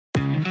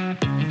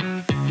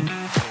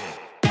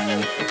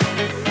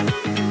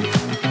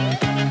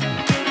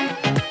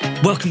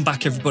Welcome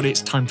back, everybody.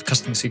 It's time for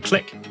Customers Who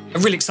Click.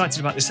 I'm really excited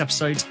about this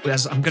episode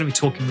as I'm going to be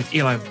talking with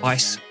Eli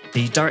Weiss,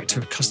 the Director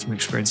of Customer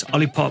Experience at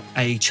Olipop,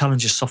 a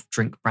challenger soft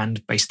drink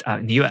brand based out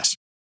in the US.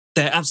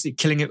 They're absolutely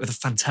killing it with a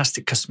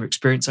fantastic customer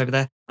experience over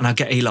there, and I'll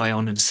get Eli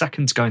on in a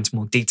second to go into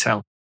more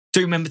detail. Do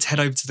remember to head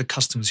over to the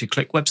Customers Who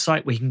Click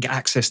website where you can get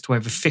access to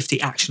over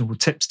 50 actionable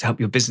tips to help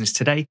your business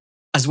today,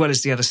 as well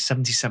as the other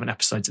 77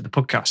 episodes of the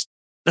podcast.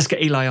 Let's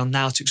get Eli on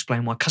now to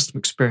explain why customer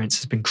experience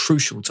has been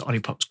crucial to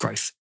Olipop's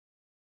growth.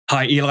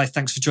 Hi, Eli.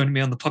 Thanks for joining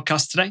me on the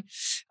podcast today.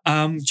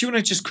 Do you want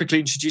to just quickly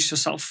introduce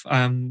yourself?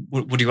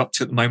 What are you up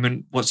to at the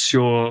moment? What's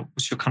your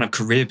kind of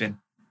career been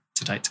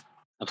to date?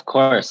 Of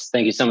course.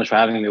 Thank you so much for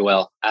having me,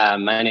 Will.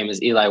 My name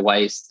is Eli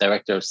Weiss,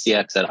 Director of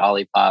CX at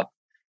Olipop.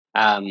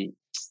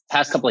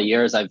 Past couple of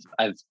years, I've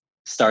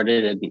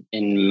started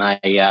in my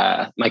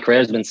career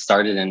has been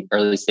started in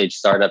early stage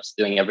startups,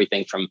 doing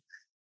everything from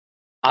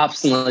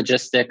ops and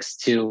logistics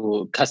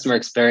to customer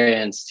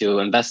experience to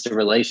investor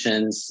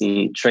relations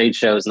and trade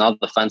shows and all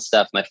the fun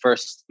stuff. My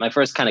first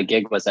kind of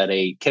gig was at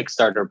a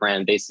Kickstarter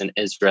brand based in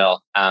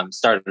Israel.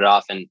 Started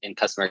off in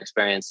customer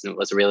experience, and it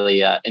was a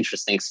really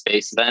interesting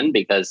space then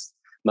because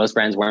most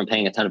brands weren't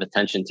paying a ton of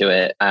attention to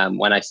it.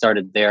 When I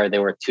started there, they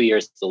were 2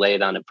 years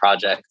delayed on a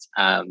project.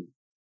 And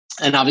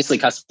obviously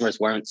customers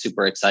weren't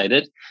super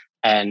excited.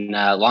 And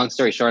long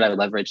story short, I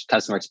leveraged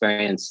customer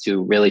experience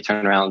to really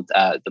turn around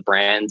the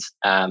brand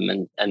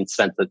and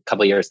spent a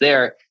couple of years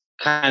there.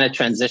 Kind of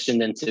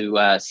transitioned into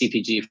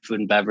CPG, food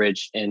and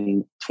beverage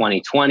in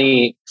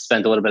 2020.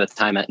 Spent a little bit of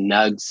time at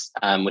Nugs,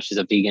 which is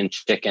a vegan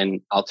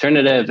chicken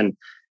alternative, and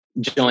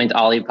joined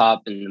Olipop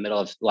in the middle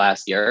of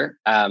last year.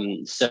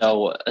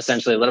 So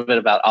essentially a little bit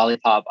about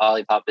Olipop.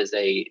 Olipop is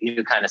a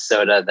new kind of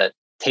soda that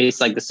tastes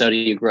like the soda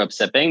you grew up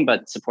sipping,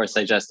 but supports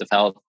digestive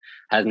health.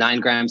 Has 9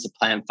 grams of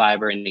plant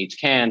fiber in each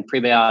can,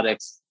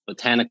 prebiotics,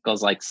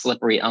 botanicals like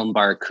slippery elm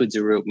bark,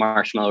 kudzu root,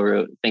 marshmallow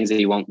root, things that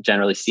you won't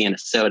generally see in a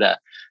soda.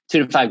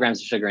 2 to 5 grams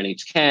of sugar in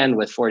each can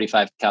with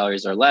 45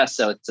 calories or less.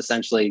 So it's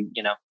essentially,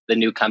 the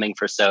new coming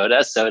for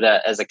soda. Soda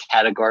as a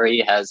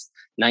category has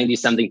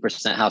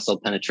 90-something%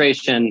 household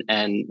penetration.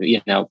 And,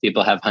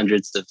 people have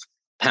hundreds of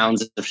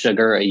pounds of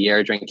sugar a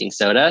year drinking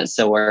soda.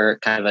 So we're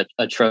kind of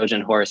a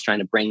Trojan horse trying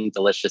to bring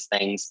delicious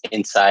things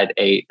inside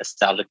a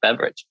nostalgic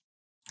beverage.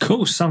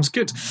 Cool. Sounds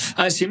good.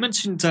 So you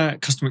mentioned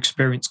customer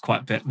experience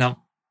quite a bit.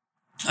 Now,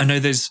 I know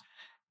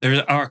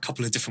there are a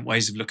couple of different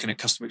ways of looking at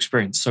customer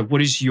experience. So what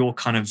is your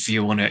kind of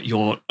view on it,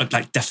 your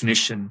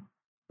definition?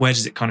 Where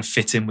does it kind of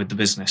fit in with the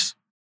business?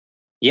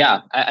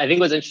 Yeah, I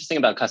think what's interesting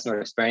about customer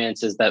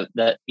experience is that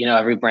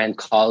every brand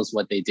calls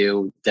what they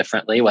do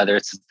differently, whether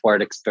it's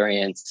support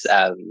experience,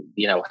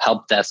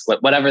 help desk,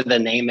 whatever the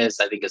name is.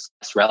 I think is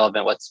less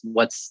relevant.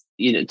 What's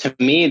to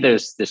me,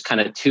 there's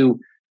kind of two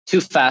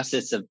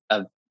facets of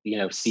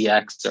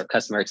CX or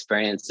customer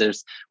experience.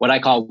 There's what I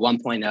call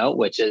 1.0,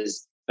 which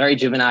is very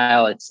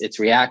juvenile. It's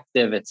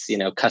reactive. It's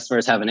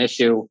customers have an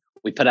issue,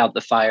 we put out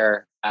the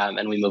fire,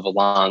 and we move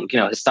along.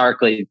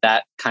 Historically,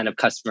 that kind of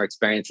customer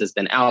experience has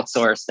been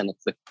outsourced, and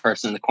it's the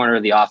person in the corner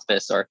of the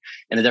office or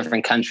in a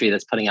different country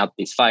that's putting out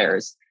these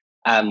fires.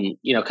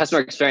 Customer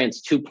experience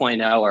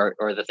 2.0,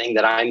 or the thing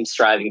that I'm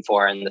striving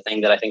for, and the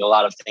thing that I think a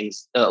lot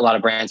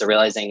of brands are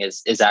realizing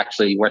is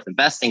actually worth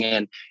investing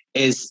in,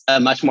 is a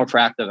much more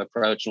proactive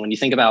approach. And when you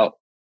think about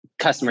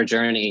customer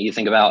journey, you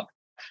think about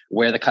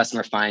where the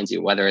customer finds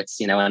you, whether it's,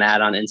 an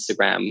ad on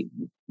Instagram,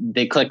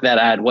 they click that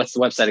ad. What's the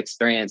website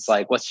experience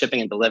like? What's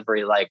shipping and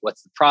delivery like?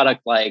 What's the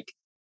product like?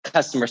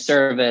 Customer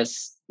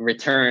service,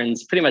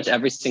 returns, pretty much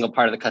every single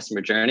part of the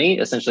customer journey,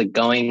 essentially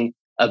going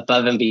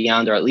above and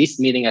beyond, or at least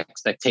meeting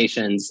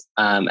expectations.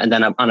 And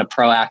then on a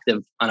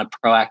proactive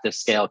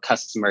scale,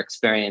 customer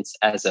experience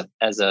as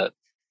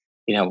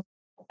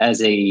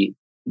a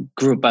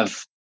group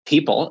of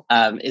people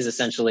is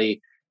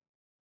essentially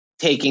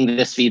taking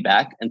this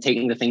feedback and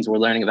taking the things we're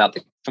learning about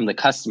from the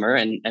customer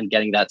and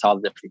getting that to all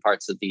the different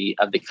parts of the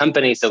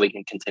company, so we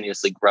can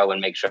continuously grow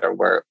and make sure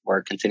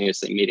we're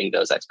continuously meeting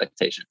those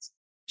expectations.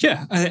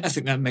 Yeah, I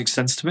think that makes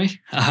sense to me.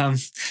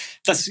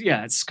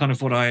 It's kind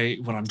of what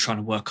I'm trying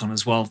to work on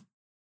as well.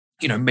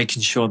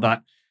 Making sure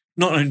that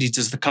not only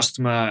does the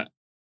customer,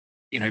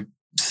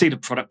 see the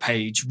product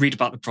page, read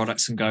about the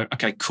products, and go,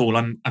 okay, cool,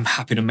 I'm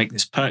happy to make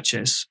this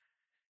purchase,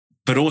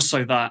 but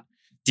also that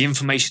the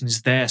information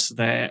is there, so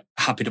they're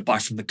happy to buy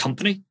from the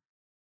company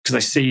because they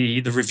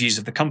see the reviews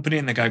of the company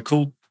and they go,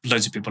 cool,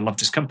 loads of people love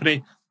this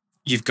company.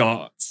 You've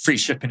got free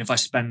shipping if I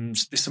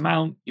spend this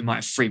amount. You might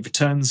have free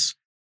returns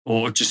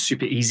or just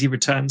super easy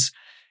returns.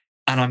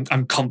 And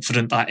I'm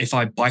confident that if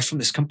I buy from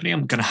this company,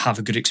 I'm going to have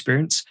a good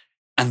experience.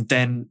 And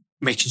then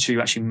making sure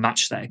you actually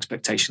match that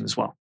expectation as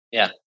well.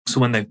 Yeah.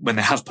 So when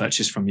they have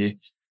purchased from you.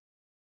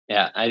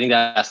 Yeah, I think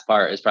that last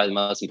part is probably the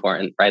most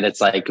important, right? It's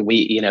like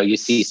you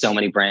see so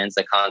many brands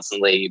that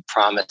constantly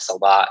promise a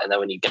lot, and then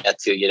when you get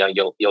to,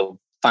 you'll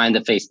find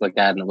the Facebook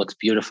ad and it looks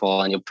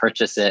beautiful, and you'll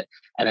purchase it,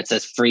 and it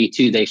says free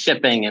 2-day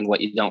shipping, and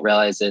what you don't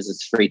realize is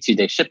it's free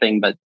 2-day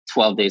shipping, but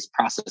 12 days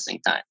processing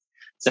time.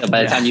 So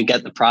by the time you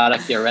get the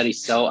product, you're already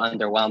so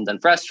underwhelmed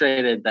and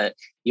frustrated that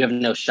you have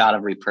no shot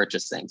of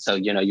repurchasing. So,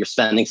 you're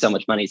spending so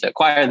much money to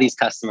acquire these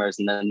customers.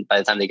 And then by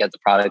the time they get the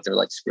product, they're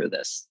like, screw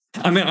this.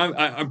 I mean,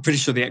 I'm pretty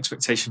sure the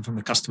expectation from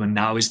the customer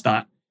now is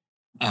that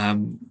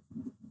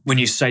when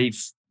you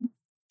save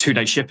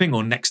 2-day shipping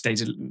or next day,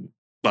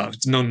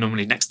 it's not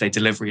normally next day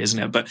delivery,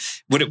 isn't it? But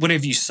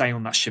whatever you say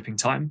on that shipping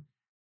time,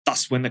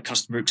 that's when the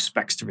customer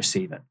expects to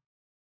receive it.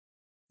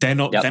 They're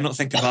not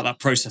thinking about that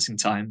processing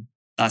time.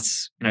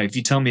 That's, if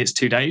you tell me it's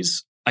 2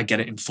 days, I get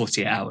it in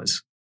 48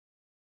 hours.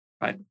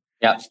 Right.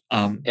 Yeah.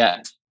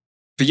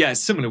 But yeah,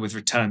 it's similar with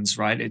returns,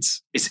 right?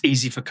 It's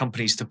easy for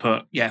companies to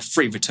put,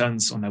 free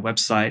returns on their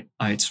website.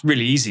 It's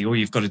really easy. All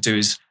you've got to do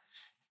is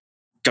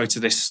go to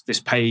this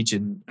page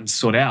and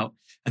sort it out.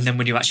 And then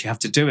when you actually have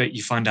to do it,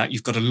 you find out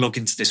you've got to log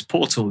into this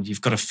portal.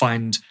 You've got to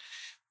find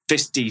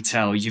this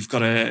detail. You've got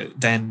to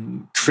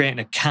then create an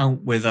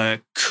account with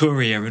a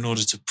courier in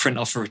order to print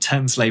off a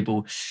returns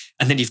label.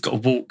 And then you've got to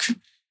walk,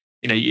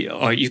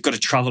 or you've got to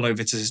travel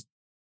over to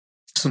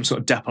some sort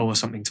of depot or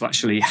something to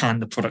actually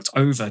hand the product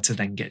over to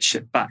then get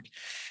shipped back.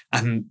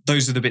 And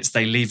those are the bits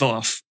they leave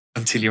off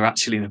until you're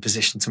actually in a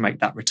position to make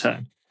that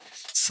return.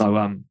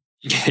 So,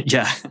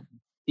 yeah.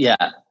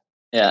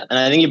 Yeah. And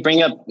I think you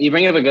bring up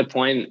a good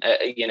point.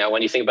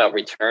 When you think about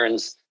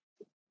returns,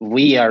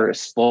 we are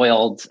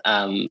spoiled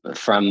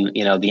from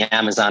the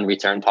Amazon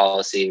return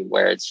policy,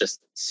 where it's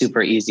just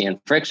super easy and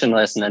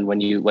frictionless. And then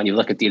when you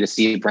look at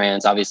D2C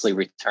brands, obviously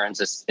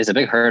returns is a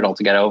big hurdle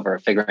to get over,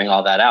 figuring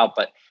all that out.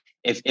 But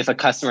if a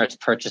customer is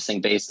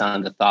purchasing based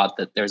on the thought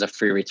that there's a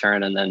free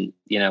return, and then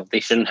they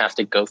shouldn't have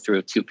to go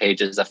through 2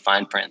 pages of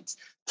fine print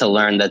to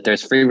learn that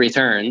there's free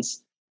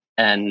returns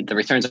and the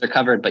returns are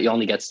covered, but you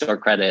only get store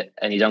credit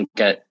and you don't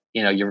get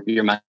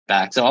your money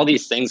back. So all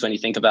these things, when you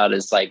think about,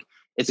 is like,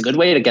 it's a good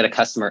way to get a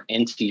customer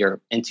into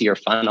your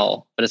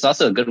funnel, but it's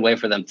also a good way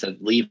for them to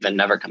leave and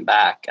never come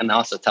back, and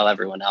also tell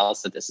everyone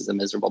else that this is a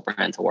miserable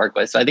brand to work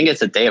with. So I think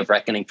it's a day of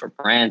reckoning for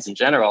brands in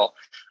general.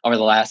 Over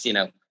the last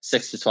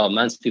 6 to 12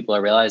 months, people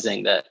are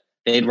realizing that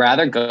they'd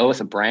rather go with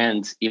a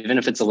brand, even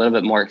if it's a little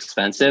bit more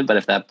expensive, but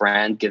if that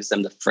brand gives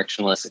them the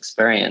frictionless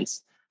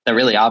experience, they're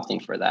really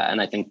opting for that.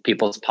 And I think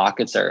people's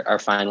pockets are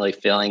finally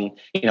feeling,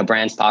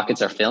 brands'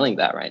 pockets are feeling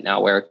that right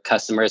now, where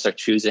customers are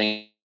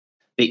choosing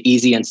the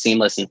easy and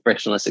seamless and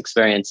frictionless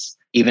experience,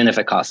 even if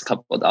it costs a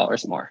couple of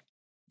dollars more.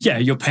 Yeah,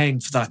 you're paying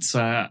for that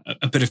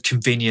a bit of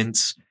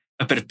convenience,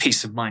 a bit of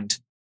peace of mind.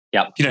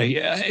 Yeah.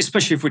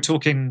 Especially if we're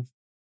talking,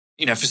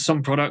 for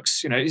some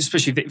products,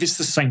 especially if it's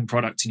the same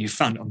product and you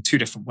found it on 2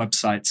 different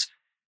websites,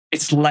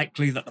 it's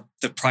likely that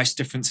the price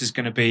difference is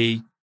going to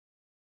be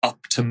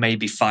up to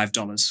maybe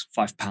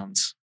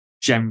 £5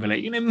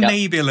 generally,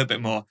 maybe a little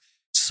bit more.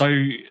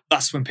 So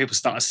that's when people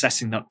start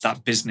assessing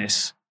that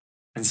business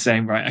and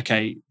saying, right,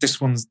 okay, this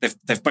one's,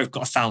 they've both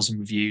got 1,000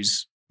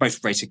 reviews,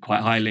 both rated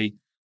quite highly.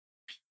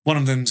 One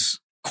of them's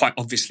quite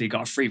obviously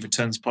got a free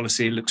returns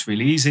policy. It looks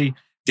really easy.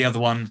 The other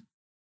one,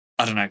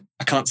 I don't know.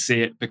 I can't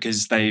see it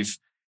because they've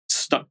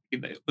stuck.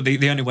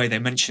 The only way they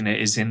mention it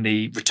is in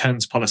the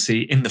returns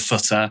policy in the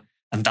footer.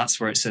 And that's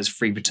where it says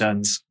free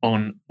returns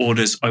on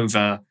orders over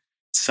a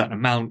certain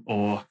amount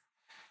or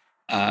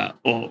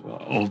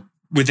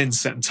within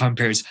certain time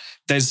periods.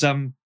 There's,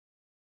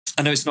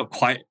 I know it's not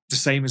quite the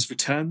same as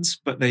returns,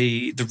 but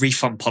the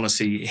refund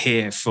policy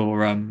here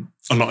for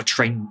a lot of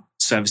train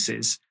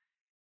services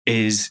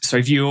is, so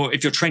if your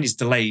train is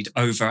delayed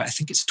over, I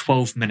think it's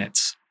 12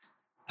 minutes,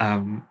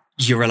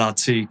 you're allowed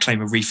to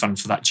claim a refund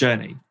for that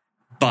journey,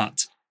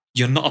 but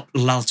you're not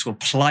allowed to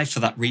apply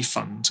for that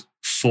refund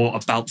for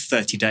about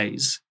 30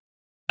 days.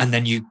 And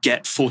then you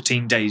get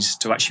 14 days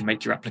to actually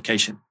make your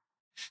application.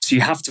 So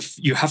you have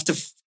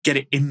to get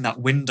it in that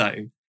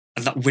window,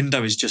 and that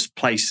window is just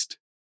placed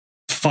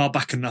far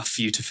back enough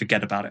for you to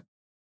forget about it,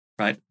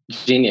 right?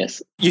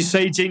 Genius. You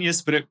say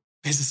genius, but it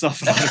pisses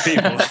off a lot of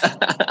people.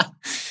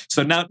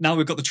 So now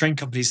we've got the train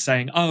companies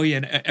saying, oh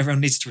yeah,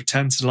 everyone needs to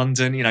return to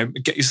London,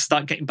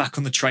 start getting back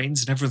on the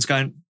trains, and everyone's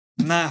going,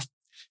 nah,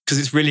 because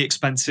it's really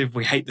expensive.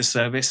 We hate the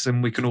service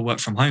and we can all work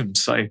from home.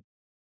 So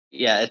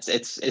yeah,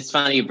 it's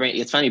funny you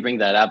bring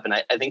that up. And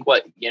I think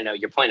what,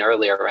 your point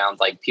earlier around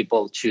like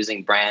people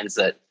choosing brands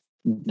that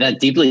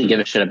deeply give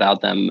a shit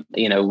about them,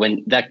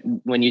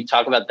 when you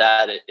talk about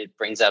that, it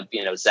brings up,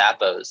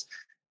 Zappos.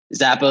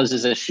 Zappos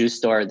is a shoe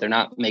store. They're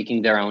not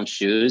making their own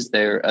shoes.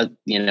 They're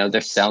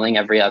selling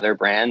every other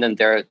brand. And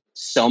there are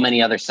so many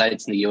other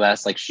sites in the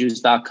US like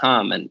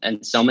shoes.com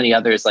and so many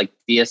others like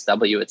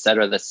DSW, et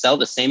cetera, that sell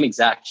the same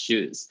exact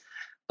shoes.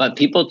 But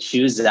people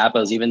choose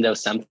Zappos, even though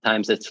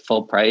sometimes it's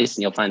full price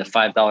and you'll find a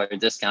 $5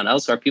 discount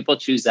elsewhere. People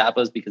choose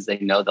Zappos because they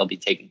know they'll be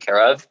taken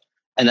care of.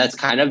 And that's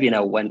kind of,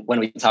 when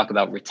we talk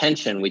about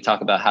retention, we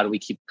talk about how do we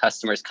keep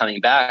customers coming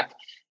back.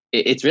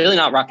 It's really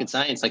not rocket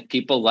science. Like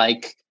people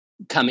like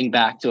coming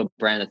back to a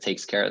brand that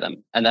takes care of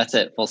them. And that's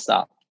it, full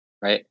stop,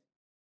 right?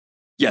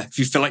 Yeah, if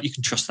you feel like you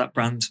can trust that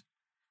brand,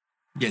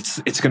 it's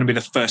going to be the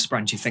first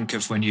brand you think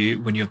of when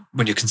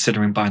you're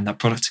considering buying that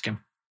product again.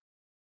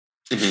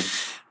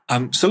 Mm-hmm.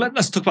 So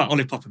let's talk about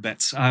Olipop a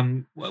bit.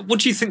 What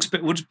do you think's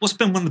been, what's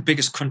been one of the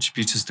biggest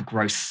contributors to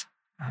growth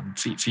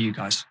for you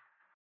guys?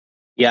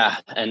 Yeah,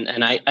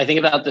 and I think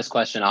about this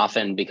question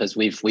often because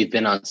we've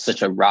been on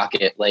such a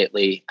rocket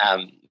lately.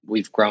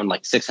 We've grown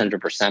like 600% in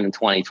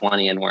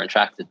 2020, and we're on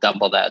track to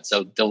double that.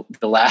 So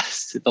the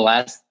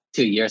last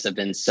 2 years have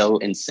been so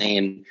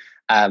insane.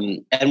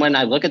 And when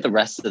I look at the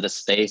rest of the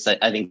space,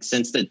 I think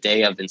since the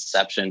day of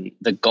inception,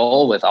 the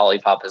goal with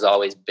Olipop has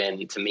always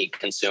been to meet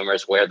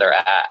consumers where they're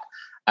at.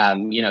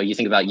 You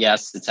think about,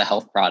 yes, it's a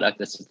health product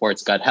that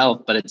supports gut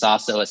health, but it's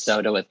also a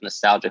soda with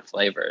nostalgic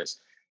flavors.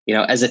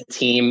 As a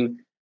team,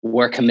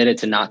 we're committed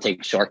to not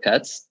take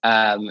shortcuts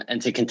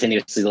and to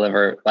continuously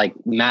deliver like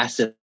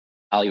massive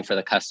value for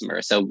the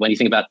customer. So when you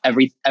think about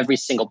every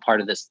single part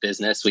of this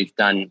business, we've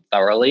done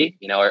thoroughly.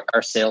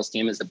 Our sales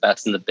team is the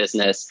best in the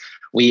business.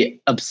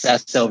 We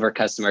obsess over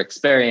customer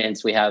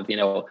experience. We have,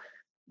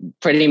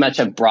 pretty much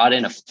have brought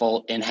in a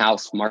full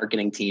in-house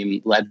marketing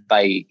team led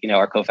by,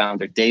 our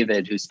co-founder,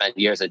 David, who spent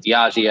years at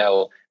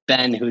Diageo.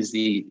 Ben, who's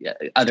the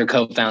other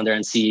co-founder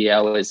and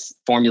CEO, is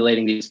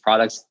formulating these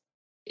products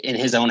in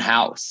his own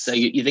house. So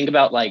you think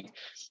about like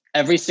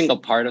every single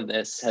part of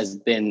this has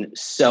been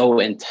so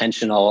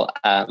intentional.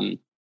 And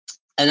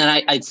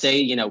then I'd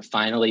say,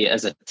 finally,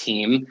 as a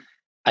team,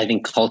 I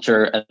think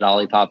culture at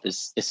Olipop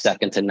is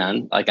second to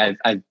none. Like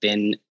I've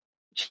been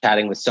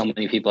chatting with so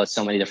many people at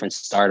so many different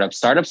startups.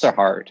 Startups are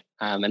hard.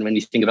 And when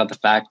you think about the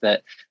fact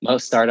that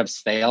most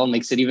startups fail,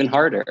 makes it even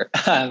harder.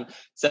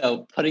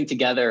 So putting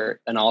together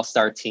an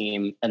all-star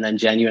team and then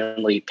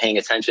genuinely paying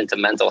attention to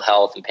mental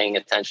health and paying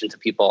attention to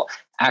people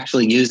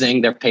actually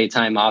using their paid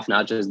time off,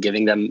 not just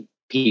giving them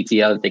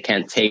PTO that they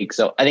can't take.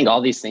 So I think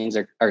all these things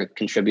are a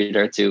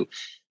contributor to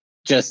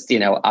just,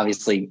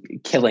 obviously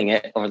killing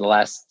it over the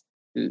last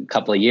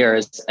couple of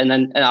years.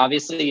 And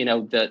obviously,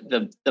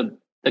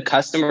 the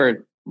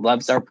customer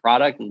loves our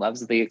product and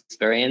loves the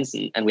experience,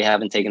 and we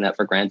haven't taken that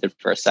for granted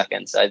for a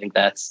second. So I think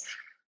that's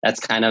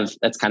kind of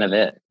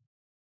it.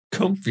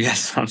 Cool. Yeah,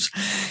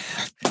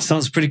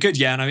 sounds pretty good.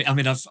 Yeah, and I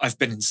mean, I've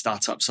been in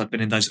startups. I've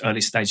been in those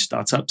early stage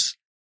startups.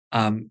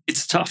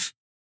 It's tough.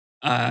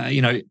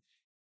 In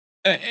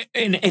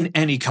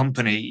any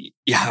company,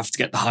 you have to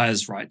get the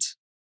hires right.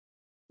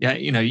 Yeah,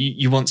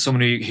 you want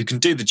someone who can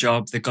do the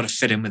job. They've got to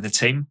fit in with the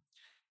team.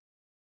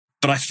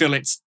 But I feel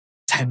it's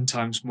 10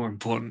 times more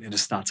important in a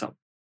startup.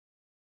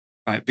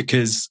 Right,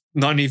 because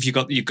not only have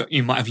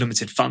you might have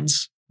limited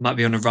funds, might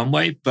be on a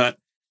runway, but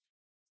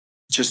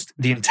just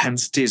the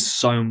intensity is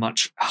so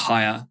much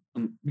higher.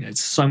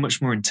 It's so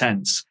much more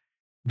intense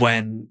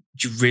when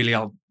you really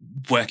are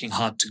working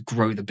hard to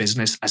grow the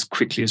business as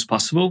quickly as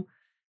possible,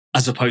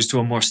 as opposed to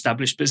a more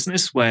established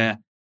business where,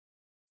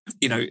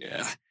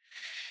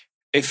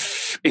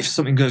 if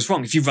something goes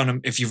wrong, if you run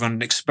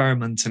an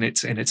experiment and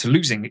it's a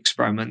losing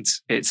experiment,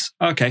 it's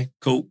okay,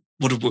 cool.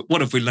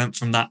 What have we learned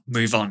from that?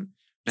 Move on.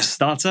 A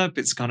startup,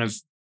 it's kind of,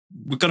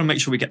 we've got to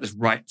make sure we get this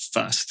right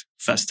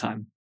first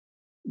time.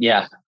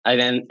 Yeah.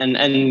 And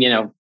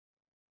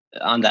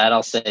on that,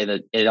 I'll say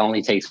that it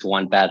only takes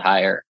one bad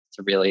hire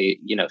to really,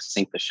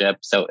 sink the ship.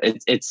 So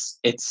it's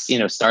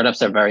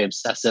startups are very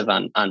obsessive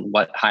on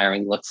what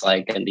hiring looks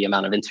like and the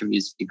amount of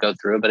interviews you go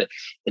through, but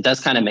it does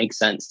kind of make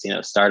sense.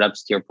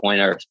 Startups, to your point,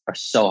 are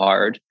so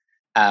hard.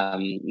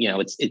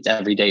 It's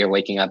every day you're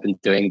waking up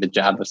and doing the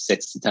job of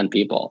 6 to 10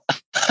 people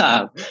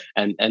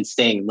and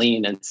staying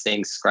lean and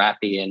staying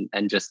scrappy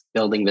and just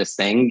building this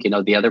thing.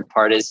 The other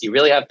part is you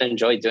really have to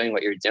enjoy doing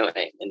what you're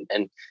doing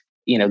and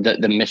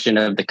the mission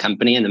of the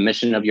company and the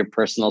mission of your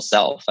personal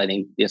self. I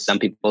think some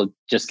people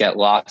just get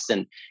lost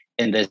in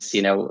this,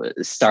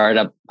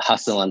 startup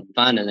hustle and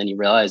fun. And then you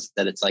realize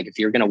that it's like, if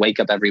you're going to wake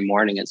up every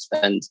morning and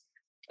spend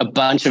a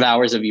bunch of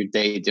hours of your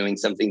day doing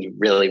something, you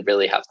really,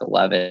 really have to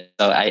love it.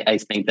 So I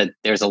think that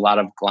there's a lot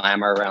of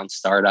glamour around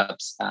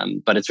startups,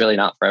 but it's really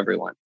not for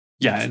everyone.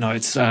 Yeah, no,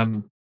 it's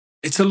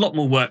a lot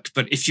more work,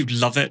 but if you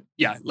love it,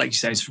 yeah, like you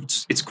say,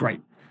 it's great,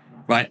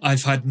 right?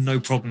 I've had no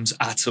problems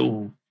at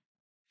all.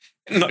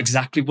 Not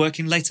exactly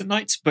working late at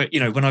night, but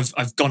when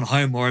I've gone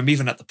home or I'm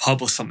even at the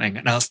pub or something,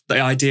 and the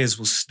ideas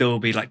will still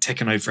be like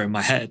ticking over in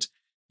my head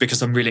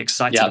because I'm really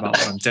excited about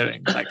what I'm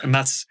doing.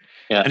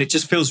 And it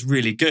just feels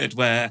really good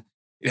where.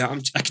 I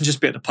can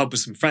just be at the pub with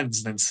some friends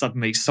and then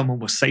suddenly someone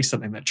will say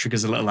something that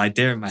triggers a little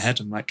idea in my head.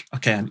 I'm like,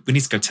 okay, we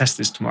need to go test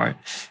this tomorrow.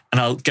 And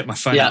I'll get my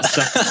phone out,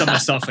 send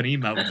myself an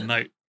email with a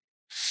note.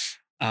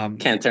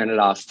 Can't turn it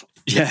off.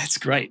 Yeah, it's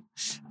great.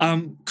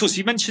 Of course,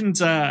 you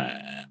mentioned,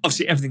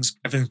 obviously everything's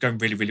going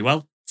really, really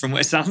well from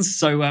what it sounds.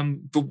 So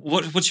but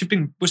what's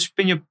been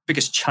your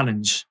biggest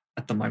challenge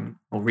at the moment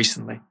or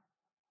recently?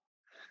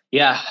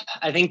 Yeah,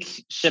 I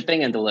think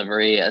shipping and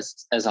delivery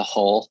as a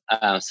whole,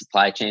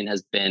 supply chain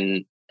has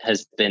been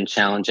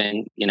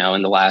challenging, in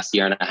the last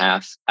year and a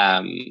half.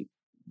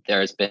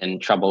 There's been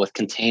trouble with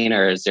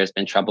containers. There's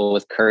been trouble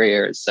with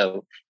couriers.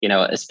 So,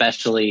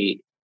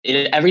 especially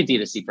every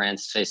D2C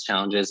brands face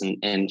challenges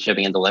in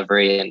shipping and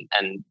delivery,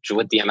 and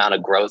with the amount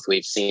of growth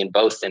we've seen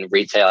both in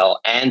retail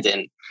and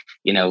in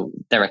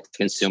direct to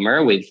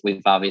consumer,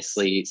 we've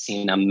obviously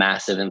seen a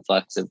massive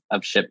influx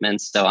of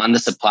shipments. So on the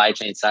supply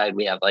chain side,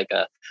 we have like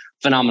a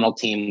phenomenal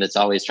team that's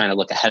always trying to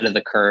look ahead of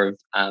the curve.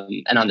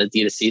 And on the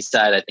D2C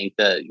side, I think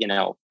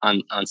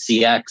on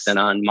CX and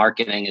on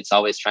marketing, it's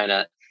always trying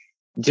to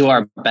do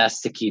our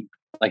best to keep,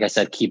 like I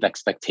said, keep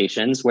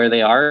expectations where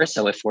they are.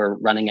 So if we're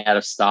running out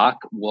of stock,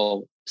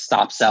 we'll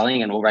stop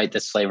selling and we'll write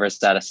this flavor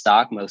is out of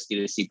stock. Most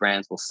D2C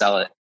brands will sell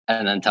it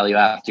and then tell you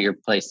after you're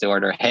placed the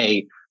order,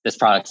 hey, this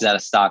product is out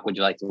of stock. Would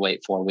you like to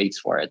wait 4 weeks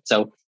for it?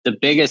 So the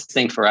biggest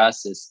thing for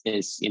us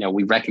is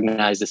we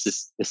recognize this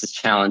is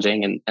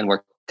challenging, and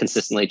we're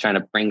consistently trying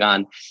to bring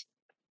on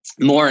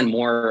more and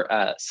more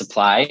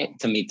supply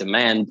to meet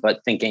demand, but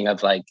thinking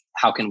of like,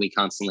 how can we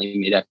constantly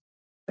meet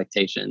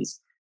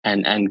expectations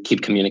and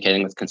keep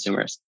communicating with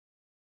consumers?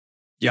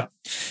 Yeah.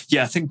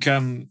 I think,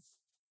 I'm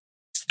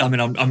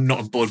not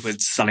on board with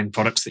selling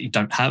products that you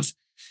don't have,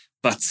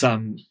 but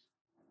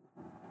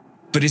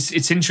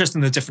it's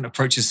interesting the different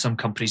approaches some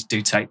companies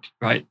do take,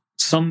 right?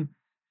 In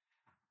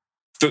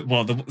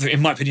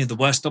my opinion, the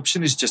worst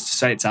option is just to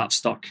say it's out of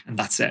stock and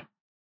that's it,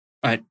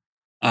 right?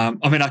 I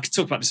could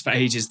talk about this for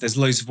ages. There's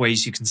loads of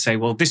ways you can say,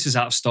 well, this is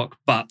out of stock,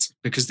 but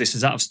because this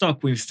is out of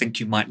stock, we think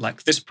you might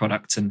like this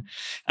product and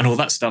all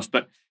that stuff.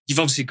 But you've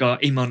obviously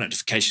got email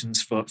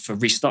notifications for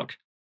restock.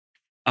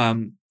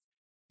 But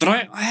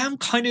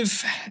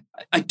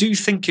I do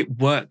think it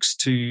works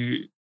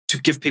to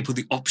give people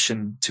the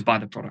option to buy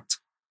the product.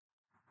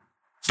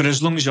 But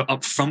as long as you're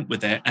upfront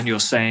with it and you're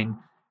saying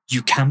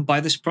you can buy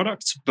this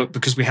product, but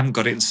because we haven't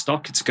got it in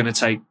stock, it's going to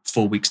take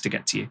 4 weeks to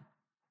get to you.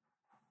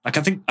 Like,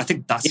 I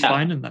think that's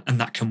fine and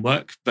that can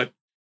work, but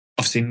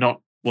obviously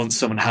not once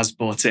someone has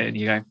bought it and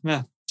you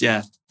go,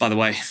 yeah, by the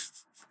way,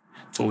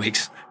 4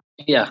 weeks.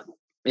 Yeah.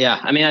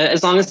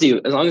 As long as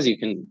you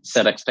can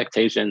set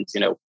expectations,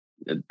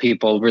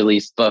 people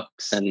release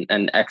books and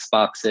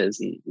Xboxes,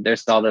 and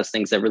there's all those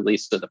things that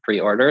release with a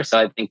pre-order. So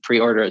I think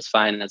pre-order is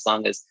fine as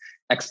long as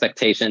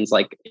expectations,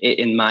 like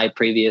in my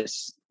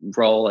previous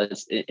role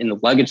as in the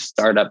luggage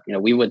startup,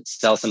 we would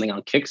sell something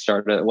on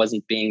Kickstarter that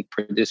wasn't being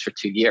produced for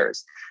 2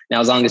 years. Now,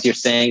 as long as you're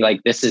saying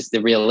like, this is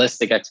the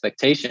realistic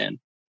expectation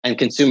and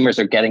consumers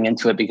are getting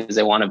into it because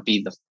they want to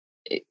be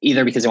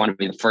either because they want to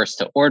be the first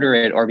to order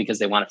it or because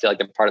they want to feel like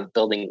they're part of the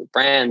building of the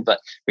brand. But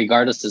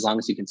regardless, as long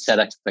as you can set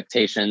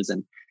expectations,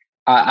 and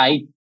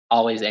I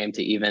always aim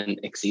to even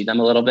exceed them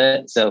a little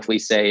bit. So if we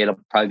say it'll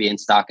probably be in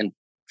stock in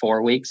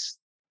 4 weeks,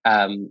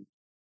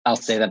 I'll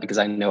say that because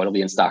I know it'll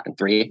be in stock in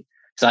 3.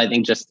 So I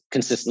think just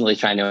consistently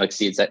trying to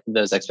exceed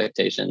those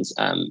expectations.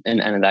 And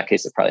in that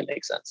case, it probably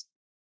makes sense.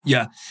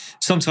 Yeah.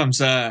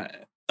 Sometimes I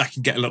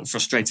can get a little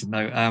frustrated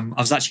though. I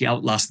was actually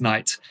out last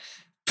night,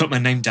 put my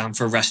name down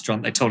for a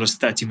restaurant. They told us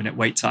 30-minute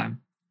wait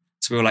time.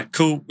 So we were like,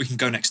 cool, we can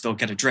go next door,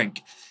 get a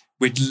drink.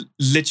 We'd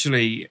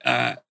literally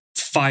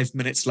 5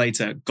 minutes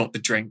later got the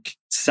drink,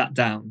 sat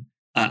down,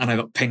 and I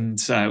got pinged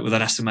with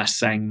an SMS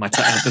saying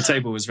the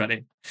table was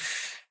ready.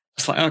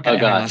 It's like, okay, oh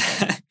God.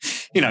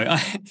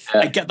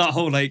 I get that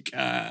whole like,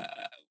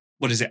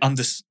 what is it?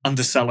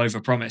 Undersell,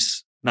 over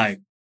promise. No,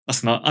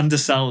 that's not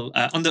undersell.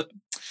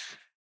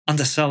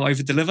 Undersell,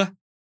 over deliver.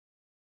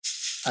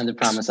 Under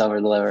promise, over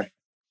deliver.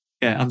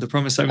 Yeah, under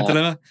promise, over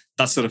deliver.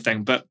 That sort of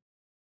thing. But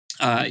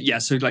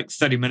so like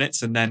 30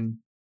 minutes and then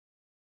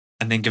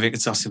giving it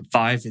to us in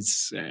 5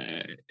 is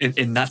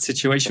in that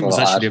situation was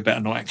actually a bit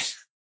annoying.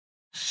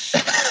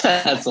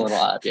 That's a little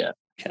odd, yeah.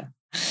 Yeah.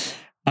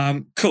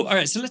 Cool. All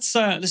right. So let's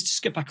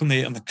just get back on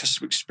the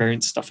customer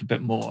experience stuff a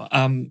bit more.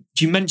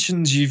 You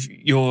mentioned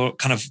your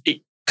kind of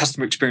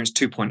customer experience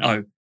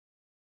 2.0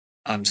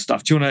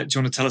 stuff. Do you want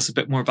to tell us a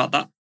bit more about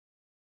that?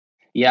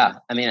 Yeah.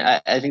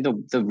 I think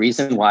the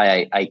reason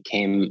why I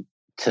came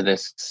to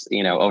this,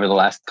 over the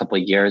last couple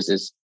of years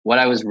is what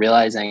I was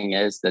realizing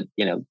is that,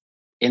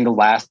 in the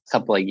last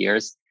couple of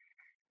years,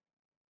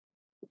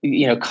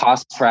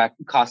 cost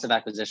of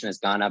acquisition has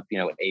gone up,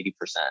 80%.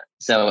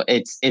 So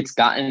it's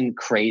gotten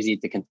crazy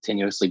to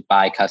continuously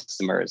buy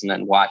customers and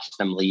then watch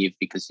them leave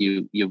because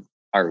you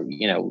are,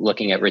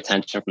 looking at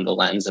retention from the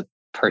lens of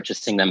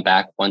purchasing them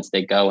back once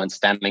they go and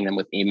spamming them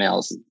with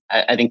emails.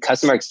 I think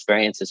customer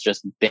experience has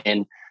just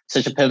been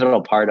such a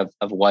pivotal part of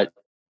what,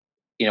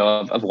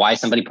 of why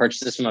somebody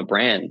purchases from a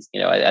brand.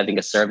 I think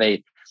a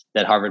survey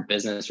that Harvard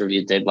Business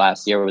Review did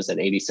last year was that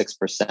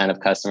 86%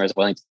 of customers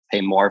willing to pay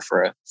more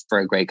for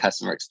a great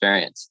customer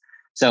experience.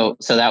 So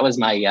that was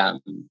my,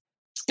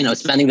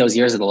 spending those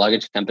years at the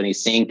luggage company,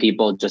 seeing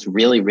people just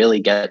really, really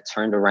get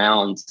turned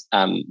around,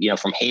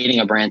 from hating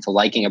a brand to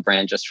liking a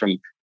brand, just from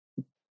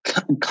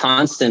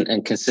constant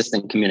and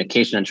consistent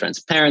communication and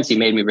transparency,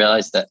 made me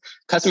realize that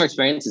customer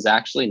experience is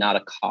actually not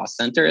a cost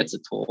center, it's a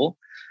tool.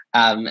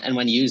 And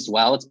when used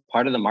well, it's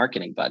part of the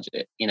marketing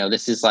budget.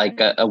 This is like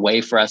a way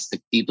for us to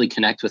deeply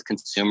connect with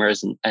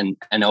consumers and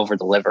over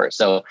deliver.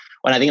 So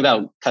when I think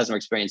about customer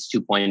experience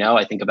 2.0,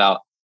 I think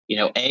about,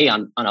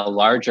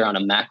 on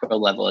a macro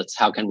level, it's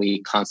how can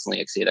we constantly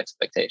exceed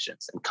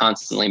expectations and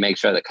constantly make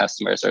sure that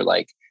customers are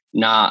like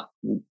not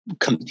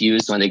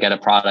confused when they get a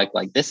product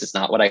like this is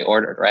not what I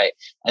ordered, right?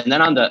 And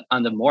then on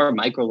the more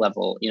micro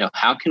level,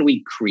 how can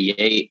we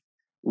create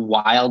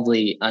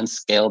wildly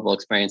unscalable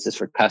experiences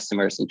for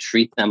customers and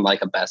treat them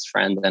like a best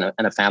friend and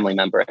a family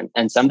member?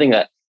 And something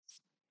that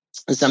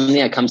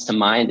comes to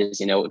mind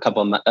is, a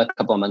couple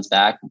of months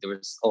back, there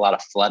was a lot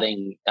of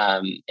flooding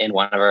in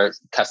one of our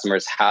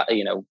customers' house,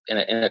 in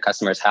a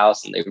customer's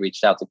house, and they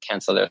reached out to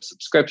cancel their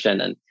subscription.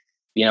 And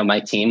my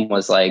team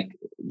was like,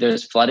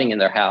 "There's flooding in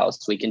their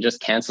house. We can just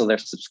cancel their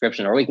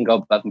subscription, or we can go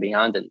above and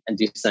beyond and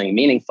do something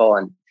meaningful."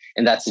 And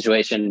in that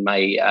situation,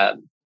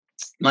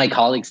 my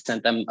colleagues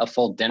sent them a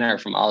full dinner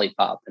from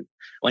Olipop. And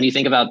when you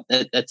think about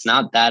it, it's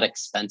not that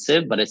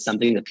expensive, but it's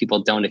something that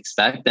people don't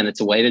expect. And it's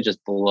a way to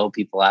just blow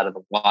people out of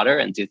the water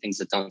and do things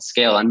that don't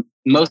scale. And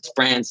most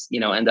brands,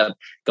 end up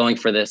going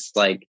for this,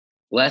 like,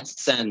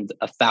 let's send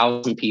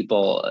 1,000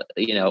 people,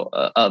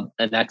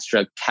 an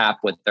extra cap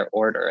with their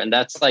order. And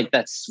that's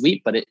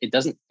sweet, but it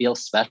doesn't feel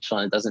special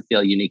and it doesn't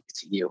feel unique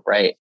to you,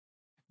 right?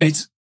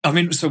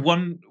 So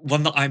one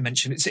that I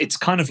mentioned, it's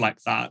kind of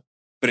like that,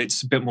 but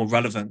it's a bit more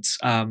relevant.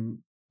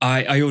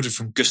 I ordered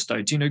from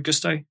Gusto. Do you know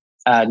Gusto?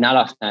 Not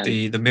often.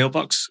 The meal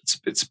box.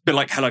 It's a bit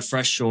like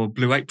HelloFresh or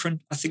Blue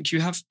Apron, I think you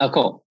have. Oh,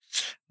 cool.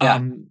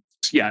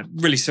 Yeah.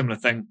 Really similar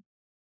thing.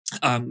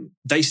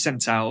 They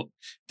sent out,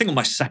 I think on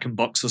my second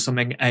box or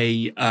something,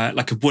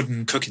 like a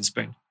wooden cooking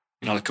spoon.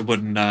 Like a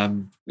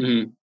wooden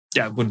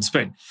wooden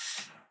spoon.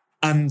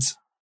 And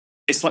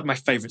it's like my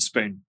favorite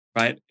spoon,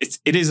 right?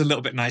 It is a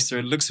little bit nicer.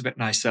 It looks a bit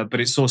nicer, but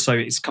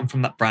it's come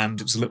from that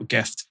brand. It was a little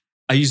gift.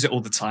 I use it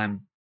all the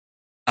time.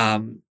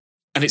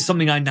 And it's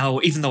something I now,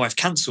 even though I've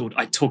cancelled,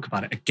 I talk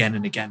about it again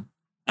and again.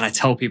 And I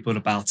tell people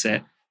about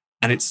it.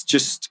 And it's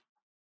just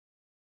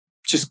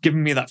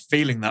giving me that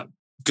feeling that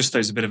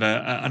Gusto's a bit of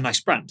a nice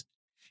brand.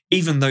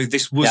 Even though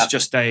this was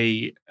just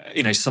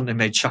something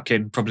they chuck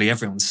in probably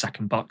everyone's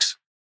second box.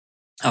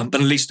 But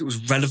at least it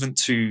was relevant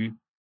to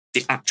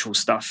the actual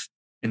stuff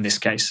in this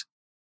case.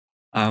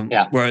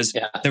 Whereas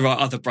there are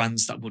other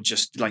brands that will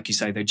just, like you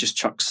say, they just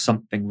chuck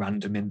something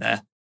random in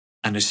there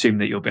and assume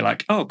that you'll be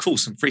like, oh, cool,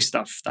 some free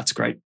stuff. That's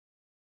great.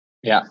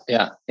 Yeah.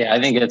 I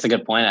think it's a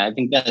good point. I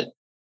think that,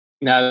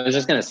 I was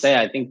just going to say,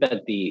 I think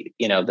that the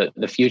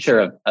future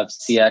of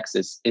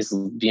CX is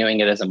viewing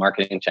it as a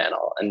marketing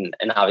channel and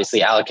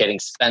obviously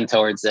allocating spend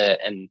towards it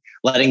and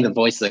letting the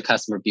voice of the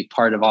customer be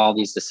part of all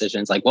these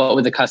decisions. Like,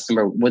 would the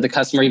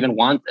customer even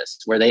want this?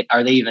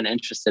 Are they even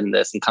interested in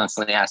this? And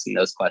constantly asking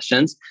those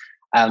questions.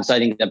 So I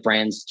think that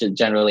brands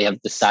generally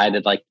have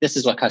decided, like, this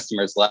is what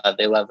customers love.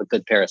 They love a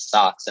good pair of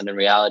socks. And in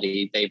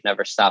reality, they've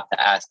never stopped to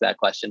ask that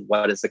question,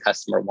 what does the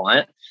customer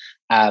want?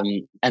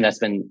 And that's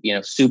been,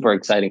 super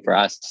exciting for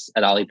us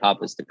at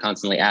Olipop, is to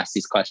constantly ask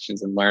these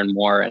questions and learn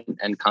more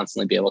and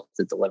constantly be able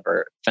to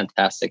deliver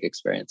fantastic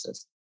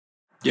experiences.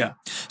 Yeah.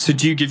 So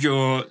do you give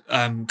your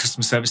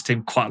customer service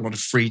team quite a lot of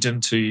freedom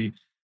to,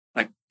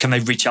 like, can they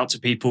reach out to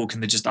people?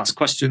 Can they just ask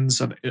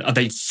questions? Are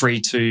they free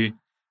to,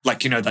 like,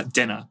 that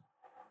dinner?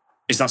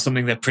 Is that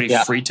something they're pretty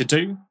free to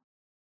do?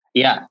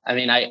 Yeah. I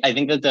mean, I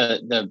think that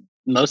the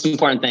most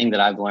important thing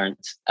that I've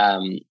learned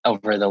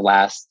over the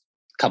last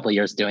couple of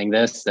years doing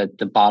this, that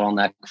the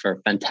bottleneck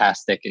for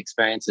fantastic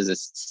experiences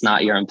is it's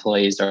not your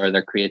employees or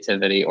their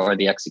creativity or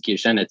the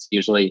execution. It's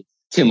usually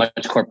too much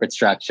corporate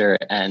structure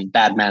and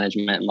bad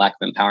management and lack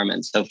of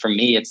empowerment. So for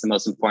me, it's the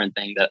most important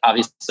thing that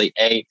obviously,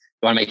 A, you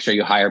want to make sure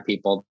you hire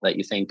people that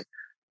you think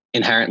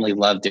inherently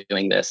love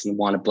doing this and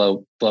want to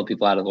blow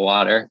people out of the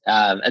water.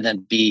 And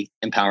then B,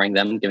 empowering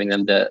them, giving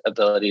them the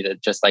ability to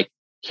just, like,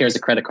 here's a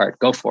credit card,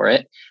 go for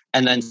it.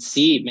 And then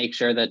C, make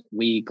sure that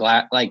we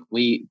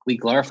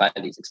glorify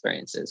these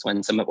experiences.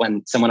 When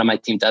someone on my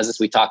team does this,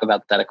 we talk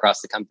about that across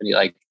the company.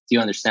 Like, do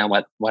you understand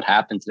what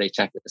happened today?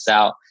 Check this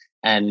out.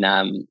 And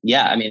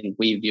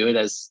we view it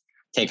as,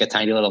 take a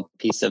tiny little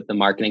piece of the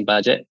marketing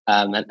budget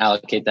and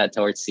allocate that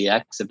towards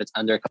CX. If it's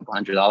under a couple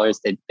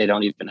 $100, they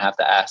don't even have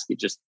to ask. You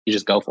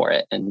just go for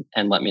it and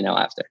let me know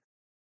after.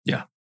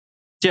 Yeah,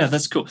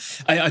 that's cool.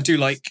 I do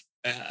like.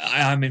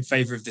 I'm in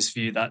favor of this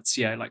view that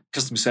like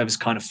customer service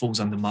kind of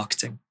falls under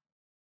marketing,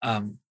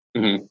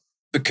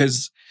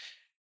 because,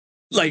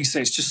 like you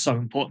say, it's just so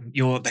important.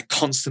 They're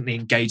constantly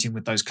engaging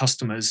with those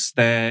customers.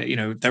 They're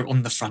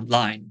on the front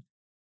line.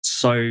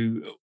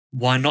 So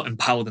why not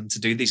empower them to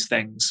do these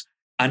things?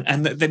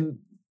 And then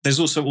there's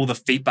also all the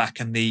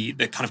feedback and the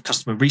kind of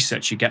customer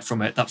research you get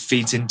from it that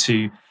feeds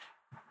into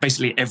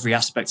basically every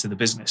aspect of the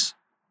business.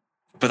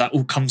 But that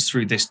all comes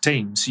through this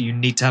team. So you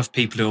need to have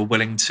people who are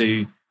willing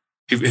to,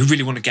 who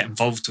really want to get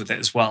involved with it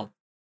as well.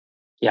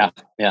 Yeah,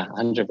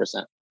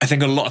 100%. I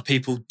think a lot of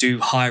people do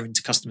hire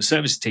into customer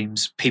service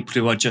teams people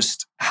who are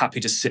just happy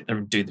to sit there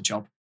and do the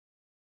job.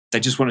 They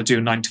just want to do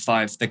a 9 to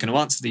 5. They're going to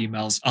answer the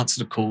emails,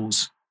 answer the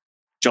calls,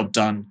 job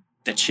done.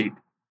 They're cheap,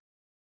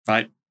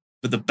 right?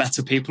 But the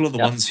better people are the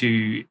ones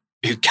who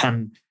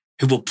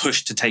will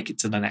push to take it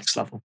to the next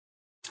level.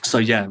 So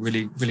yeah,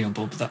 really, really on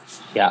board with that.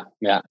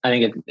 Yeah. I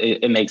think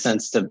it makes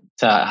sense to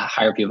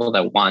hire people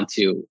that want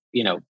to,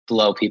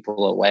 blow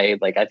people away.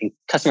 Like, I think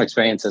customer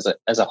experience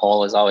as a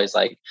whole is always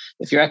like,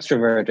 if you're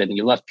extroverted and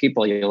you love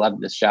people, you love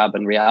this job.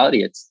 In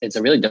reality, it's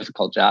a really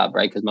difficult job,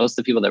 right? Because most of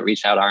the people that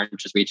reach out aren't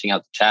just reaching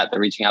out to chat; they're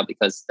reaching out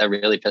because they're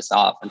really pissed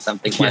off and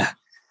something went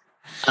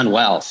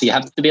unwell. So you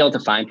have to be able to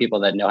find people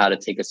that know how to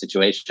take a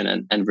situation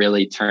and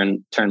really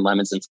turn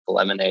lemons into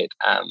lemonade.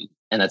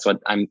 And that's what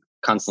I'm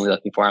constantly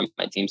looking for on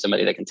my team,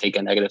 somebody that can take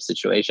a negative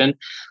situation,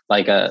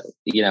 like a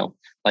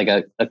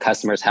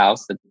customer's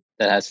house that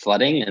has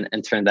flooding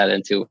and turn that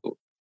into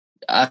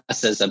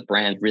us as a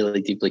brand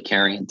really deeply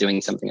caring and doing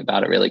something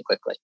about it really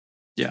quickly.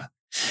 Yeah.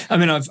 I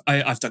mean,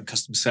 I've done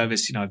customer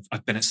service,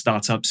 I've been at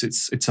startups.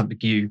 It's something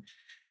you,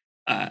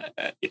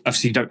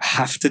 obviously you don't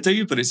have to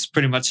do, but it's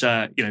pretty much,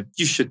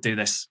 you should do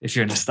this if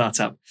you're in a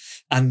startup.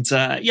 And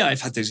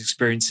I've had those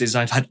experiences.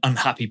 I've had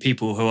unhappy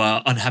people who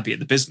are unhappy at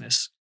the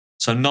business.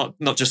 So not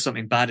just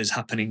something bad is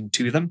happening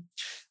to them.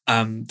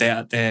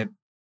 They're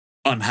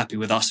unhappy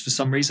with us for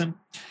some reason.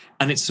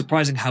 And it's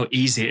surprising how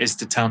easy it is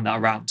to turn that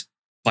around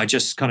by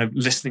just kind of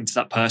listening to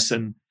that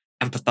person,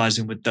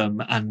 empathizing with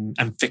them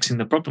and fixing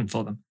the problem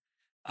for them.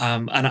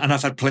 And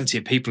I've had plenty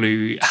of people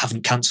who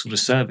haven't cancelled a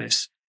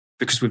service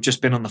because we've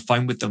just been on the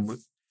phone with them.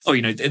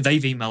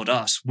 They've emailed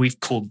us. We've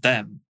called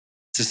them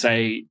to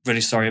say,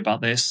 really sorry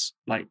about this.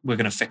 Like, we're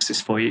going to fix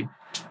this for you.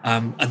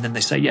 And then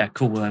they say, yeah,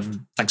 cool.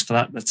 Thanks for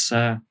that. Let's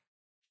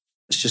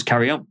just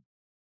carry on.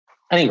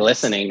 I think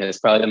listening is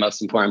probably the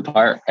most important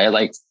part. I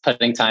like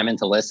putting time in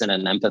to listen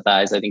and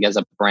empathize. I think as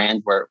a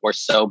brand, we're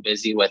so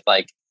busy with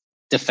like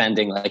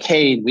defending, like,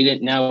 hey, we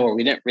didn't know, or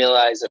we didn't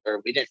realize,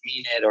 or we didn't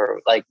mean it, or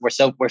like we're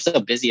so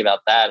busy about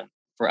that.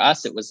 For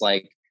us, it was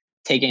like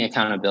taking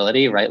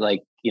accountability, right?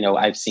 Like,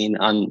 I've seen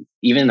on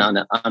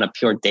a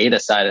pure data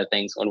side of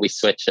things, when we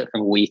switch it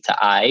from we to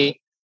I,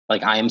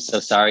 like, I am so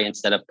sorry,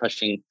 instead of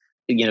pushing,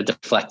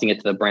 deflecting it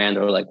to the brand,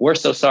 or like, we're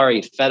so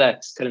sorry,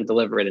 FedEx couldn't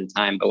deliver it in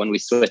time. But when we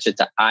switch it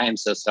to I am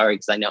so sorry,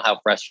 because I know how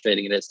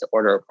frustrating it is to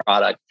order a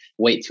product,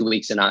 wait 2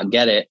 weeks and not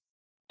get it.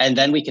 And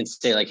then we can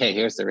say like, hey,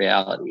 here's the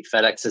reality.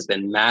 FedEx has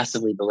been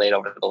massively delayed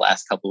over the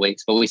last couple of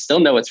weeks, but we still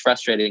know it's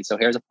frustrating. So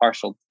here's a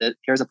partial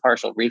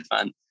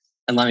refund,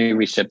 and let me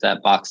reship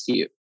that box to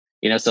you.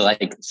 So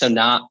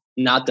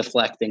not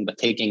deflecting, but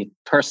taking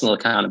personal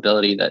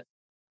accountability that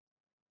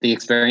the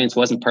experience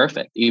wasn't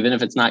perfect, even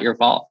if it's not your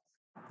fault.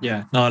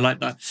 Yeah, no, I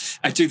like that.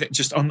 I do think,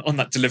 just on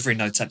that delivery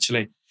note,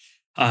 actually,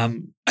 I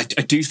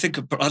do think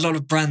a lot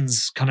of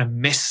brands kind of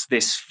miss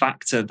this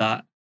factor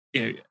that,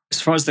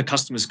 as far as the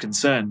customer's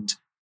concerned,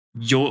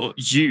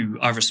 you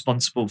are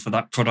responsible for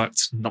that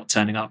product not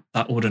turning up,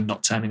 that order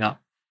not turning up.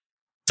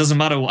 Doesn't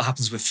matter what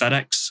happens with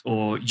FedEx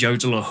or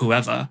Yodel or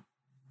whoever,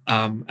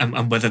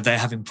 and whether they're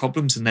having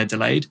problems and they're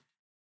delayed.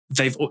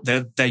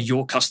 They're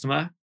your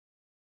customer.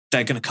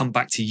 They're going to come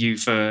back to you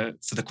for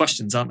the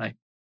questions, aren't they?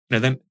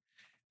 Then.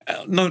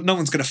 No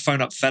one's going to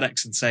phone up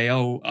FedEx and say,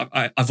 "Oh,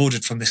 I've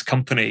ordered from this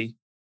company.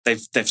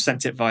 They've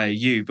sent it via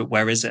you, but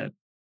where is it?"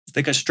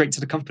 They go straight to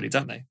the company,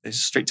 don't they? They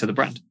straight to the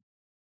brand.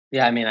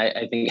 Yeah, I mean,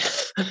 I think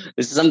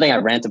this is something I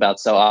rant about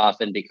so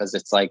often, because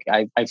it's like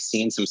I've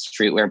seen some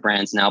streetwear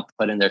brands now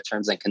put in their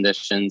terms and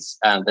conditions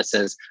that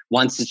says,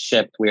 once it's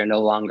shipped, we are no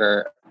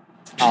longer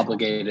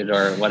obligated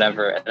or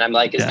whatever. And I'm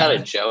like, is that a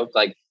joke?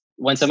 Like,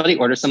 when somebody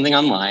orders something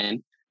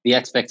online, the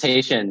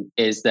expectation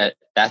is that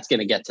that's going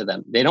to get to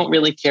them. They don't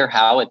really care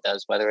how it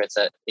does, whether it's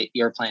an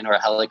airplane or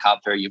a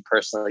helicopter, you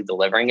personally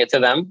delivering it to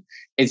them.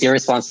 It's your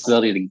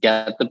responsibility to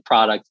get the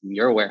product from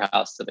your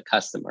warehouse to the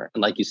customer.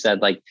 And like you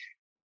said, like,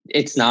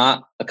 it's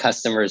not a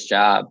customer's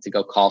job to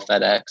go call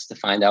FedEx to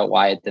find out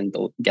why it didn't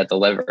get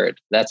delivered.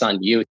 That's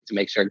on you to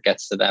make sure it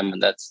gets to them.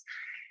 And that's,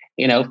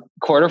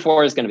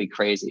 Q4 is going to be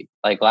crazy.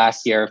 Like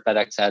last year,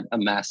 FedEx had a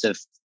massive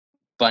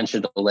bunch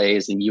of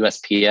delays, and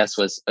USPS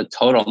was a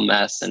total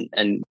mess,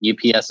 and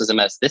UPS was a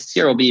mess. This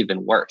year will be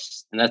even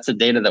worse. And that's the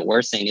data that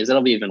we're seeing, is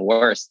it'll be even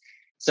worse.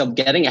 So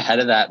getting ahead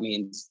of that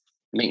means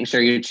making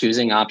sure you're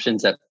choosing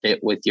options that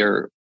fit with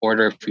your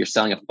order. If you're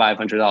selling a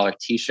 $500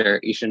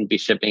 t-shirt, you shouldn't be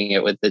shipping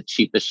it with the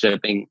cheapest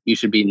shipping. You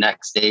should be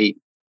next day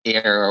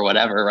air or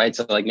whatever, right?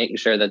 So like making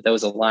sure that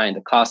those align.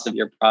 The cost of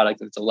your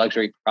product, if it's a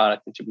luxury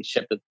product, it should be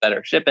shipped with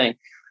better shipping.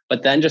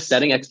 But then just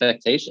setting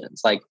expectations.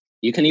 Like,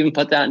 you can even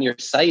put that on your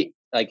site.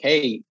 Like,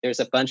 hey, there's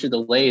a bunch of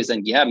delays,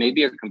 and yeah,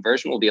 maybe your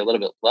conversion will be a little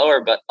bit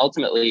lower, but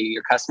ultimately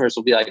your customers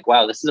will be like,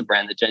 wow, this is a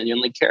brand that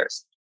genuinely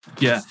cares.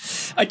 Yeah.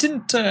 I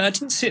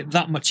didn't see it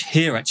that much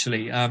here,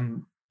 actually. I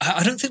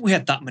don't think we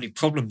had that many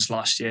problems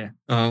last year.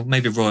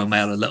 Maybe Royal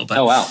Mail a little bit.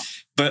 Oh, wow.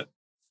 But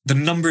the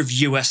number of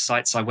US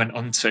sites I went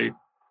onto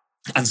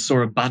and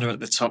saw a banner at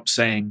the top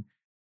saying,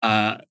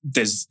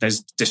 there's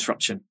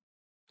disruption.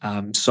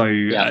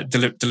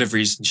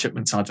 Deliveries and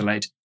shipments are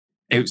delayed.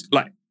 It was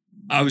like,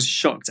 I was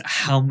shocked at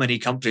how many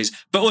companies,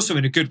 but also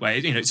in a good way.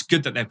 It's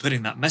good that they're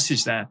putting that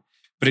message there,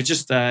 but it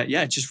just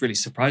really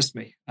surprised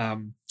me.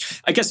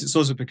 I guess it's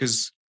also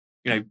because,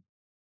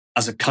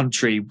 as a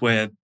country,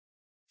 we're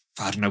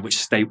I don't know which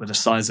state we're the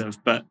size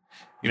of, but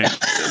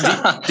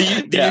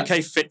the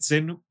UK fits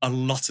in a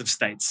lot of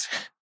states,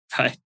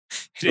 right?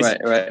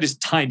 It is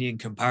tiny in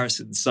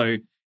comparison. So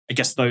I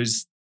guess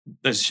those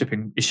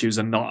shipping issues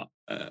are not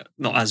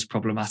as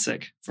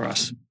problematic for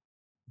us.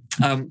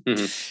 I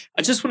wanted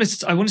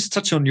to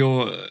touch on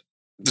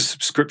the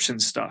subscription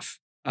stuff,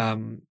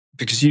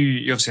 because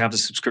you obviously have the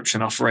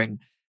subscription offering.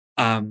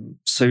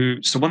 So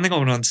one thing I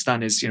want to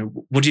understand is,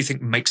 what do you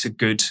think makes a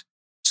good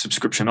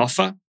subscription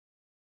offer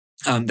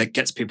that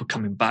gets people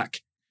coming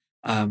back?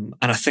 And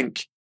I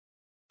think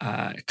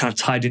kind of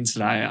tied into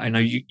that, I know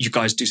you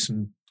guys do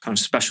some kind of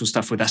special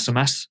stuff with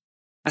SMS,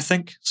 I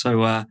think.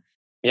 So I'll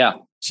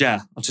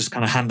just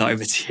kind of hand that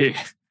over to you.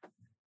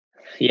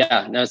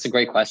 Yeah, no, it's a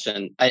great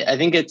question. I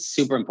think it's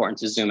super important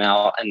to zoom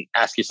out and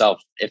ask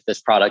yourself if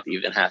this product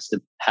even has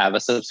to have a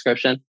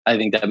subscription. I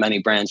think that many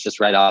brands just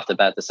right off the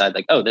bat decide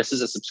like, oh, this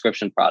is a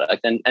subscription product.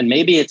 And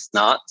maybe it's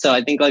not. So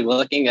I think like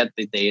looking at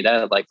the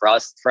data, like for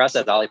us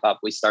at Olipop,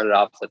 we started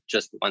off with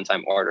just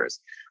one-time orders.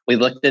 We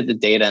looked at the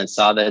data and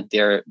saw that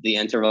the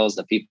intervals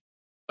that people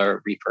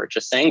are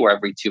repurchasing were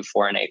every 2,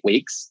 4, and 8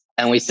 weeks.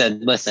 And we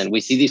said, listen, we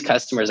see these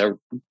customers are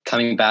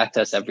coming back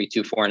to us every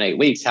 2, 4, and 8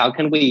 weeks. How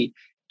can we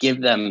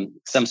give them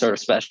some sort of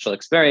special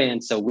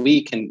experience so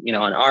we can,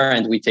 on our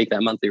end, we take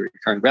that monthly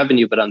recurring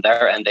revenue, but on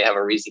their end, they have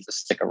a reason to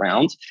stick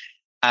around.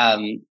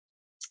 The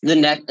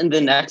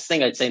next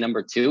thing I'd say,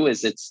 number 2,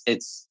 is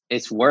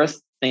it's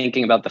worth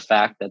thinking about the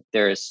fact that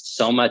there is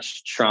so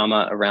much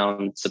trauma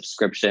around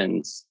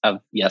subscriptions of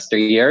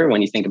yesteryear.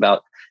 When you think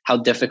about how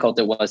difficult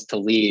it was to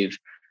leave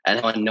and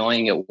how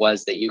annoying it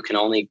was that you can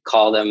only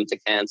call them to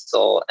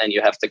cancel and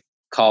you have to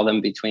call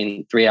them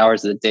between 3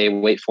 hours of the day,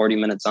 wait 40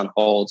 minutes on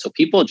hold. So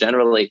people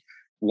generally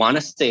want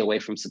to stay away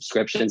from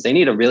subscriptions. They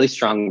need a really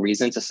strong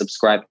reason to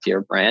subscribe to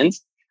your brand.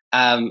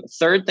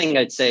 Third thing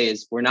I'd say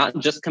is we're not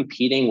just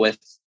competing with,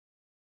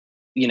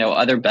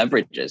 other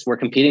beverages. We're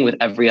competing with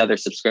every other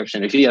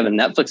subscription. If you have a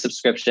Netflix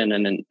subscription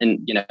and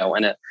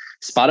a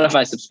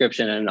Spotify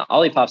subscription and an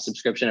Olipop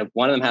subscription, if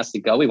one of them has to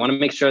go, we want to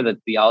make sure that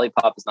the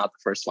Olipop is not the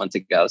first one to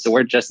go. So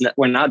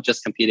we're not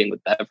just competing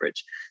with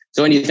beverage.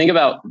 So when you think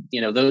about,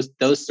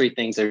 those 3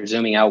 things are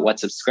zooming out what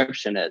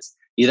subscription is,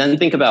 you then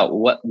think about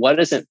what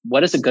does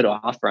a good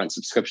offer on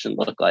subscription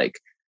look like?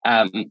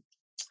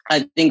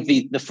 I think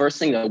the first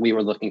thing that we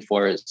were looking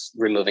for is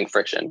removing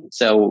friction.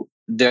 So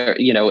there,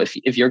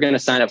 if you're going to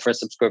sign up for a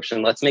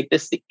subscription, let's make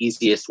this the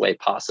easiest way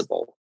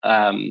possible.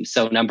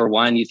 So number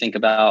 1, you think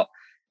about,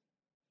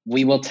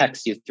 we will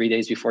text you 3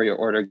 days before your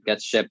order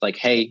gets shipped, like,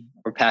 hey,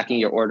 we're packing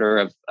your order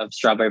of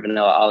strawberry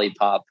vanilla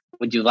Olipop.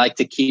 Would you like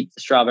to keep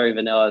the strawberry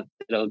vanilla?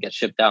 It'll get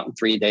shipped out in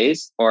 3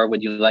 days, or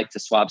would you like to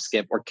swap,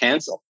 skip, or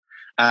cancel?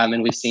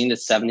 And we've seen that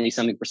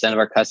 70% of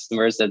our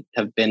customers that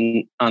have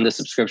been on the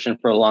subscription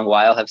for a long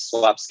while have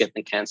swapped, skipped,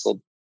 and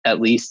canceled at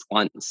least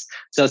once.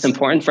 So it's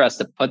important for us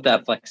to put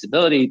that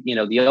flexibility.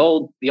 The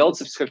old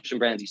subscription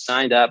brands, you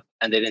signed up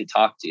and they didn't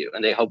talk to you,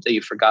 and they hope that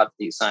you forgot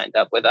that you signed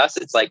up. With us,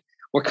 it's like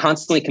we're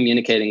constantly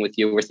communicating with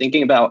you. We're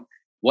thinking about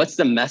what's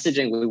the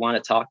messaging we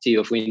want to talk to you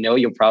if we know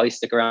you'll probably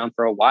stick around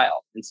for a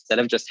while. Instead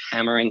of just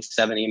hammering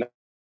 7 emails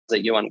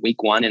at you on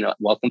week 1 in a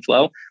welcome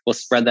flow, we'll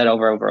spread that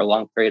over a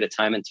long period of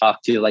time and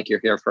talk to you like you're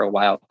here for a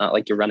while, not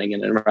like you're running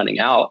in and running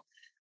out.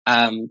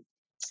 And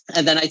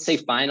then I'd say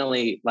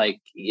finally,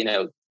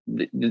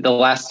 the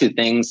last 2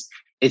 things,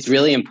 it's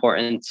really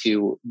important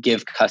to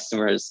give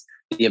customers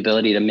the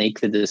ability to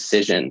make the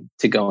decision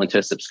to go into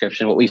a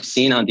subscription. What we've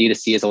seen on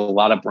D2C is a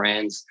lot of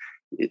brands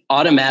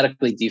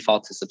automatically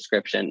default to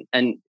subscription.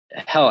 And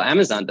hell,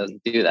 Amazon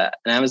doesn't do that.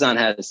 And Amazon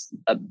has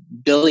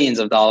billions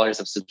of dollars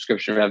of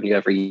subscription revenue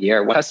every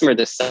year. When a customer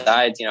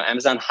decides,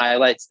 Amazon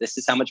highlights, this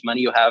is how much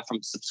money you have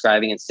from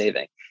subscribing and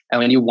saving. And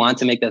when you want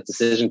to make that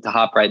decision to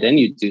hop right in,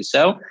 you do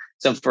so.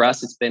 So for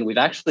us, we've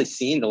actually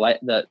seen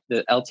the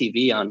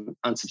LTV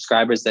on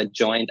subscribers that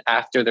joined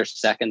after their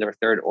second or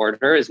third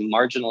order is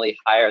marginally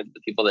higher than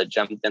the people that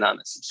jumped in on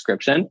the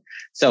subscription.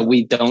 So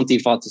we don't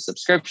default to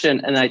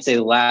subscription. And I'd say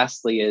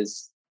lastly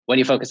is when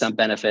you focus on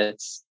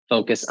benefits,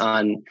 focus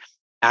on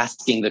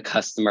asking the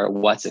customer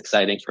what's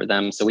exciting for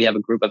them. So we have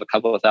a group of a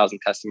couple of thousand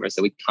customers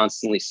that we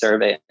constantly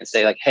survey and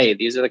say like, hey,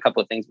 these are the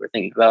couple of things we're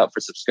thinking about for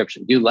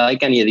subscription. Do you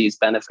like any of these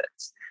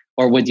benefits?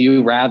 Or would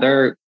you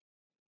rather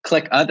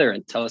click other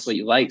and tell us what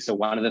you like? So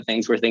one of the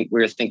things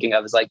we're thinking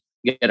of is like,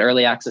 you get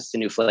early access to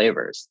new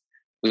flavors.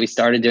 We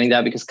started doing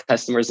that because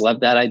customers love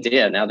that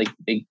idea. Now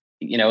they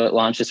it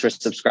launches for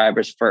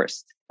subscribers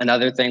first.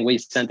 Another thing, we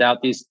sent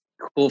out these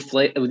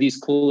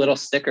cool little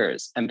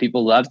stickers and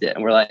people loved it.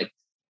 And we're like,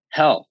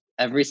 hell,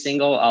 every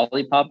single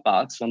Olipop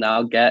box will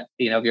now get,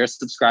 if you're a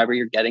subscriber,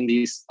 you're getting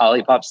these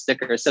Olipop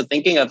stickers. So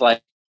thinking of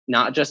like,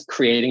 not just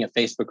creating a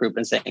Facebook group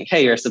and saying,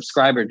 hey, you're a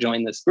subscriber,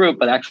 join this group,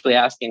 but actually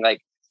asking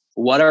like,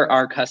 what are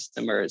our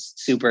customers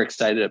super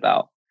excited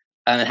about?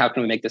 And how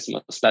can we make this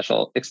a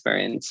special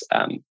experience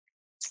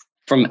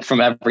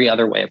from every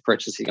other way of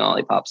purchasing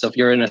Olipop? So if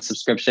you're in a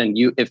subscription,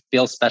 it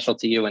feels special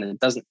to you and it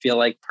doesn't feel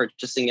like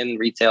purchasing in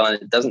retail and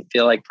it doesn't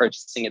feel like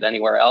purchasing it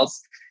anywhere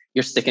else.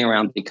 You're sticking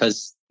around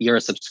because you're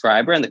a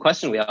subscriber. And the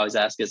question we always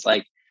ask is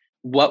like,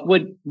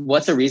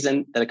 what's a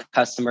reason that a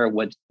customer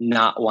would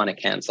not want to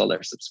cancel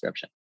their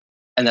subscription?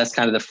 And that's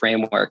kind of the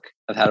framework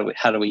of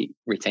how do we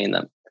retain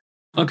them.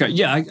 Okay.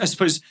 Yeah. I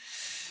suppose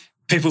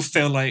people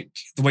feel like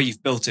the way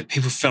you've built it,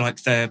 people feel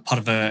like they're part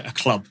of a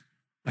club,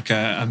 like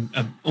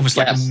almost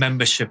like a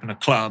membership in a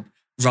club,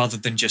 rather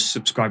than just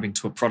subscribing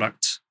to a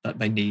product that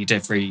they need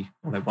they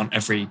want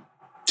every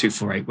 2,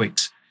 4, 8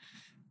 weeks.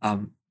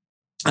 And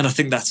I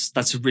think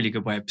that's a really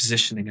good way of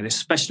positioning it,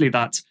 especially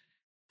that,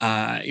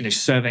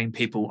 surveying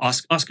people,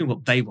 asking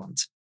what they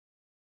want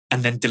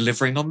and then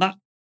delivering on that,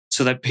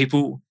 so that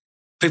people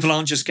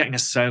aren't just getting a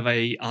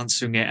survey,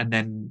 answering it, and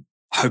then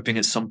hoping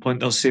at some point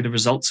they'll see the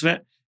results of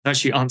it. They're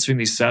actually answering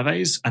these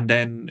surveys, and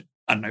then,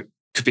 I don't know,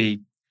 could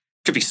be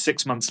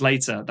 6 months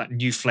later, that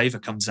new flavor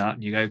comes out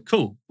and you go,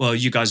 cool, well,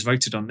 you guys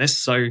voted on this,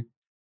 so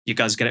you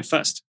guys get it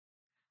first.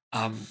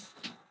 I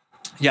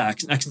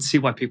can see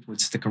why people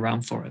would stick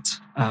around for it.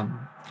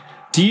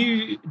 Do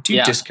you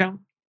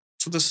discount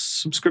for the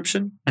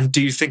subscription? And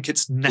do you think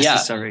it's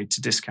necessary to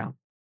discount?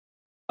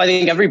 I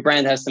think every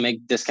brand has to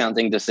make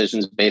discounting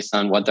decisions based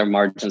on what their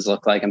margins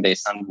look like, and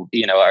based on,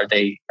 are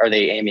they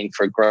aiming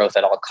for growth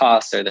at all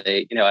costs? Or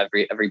they,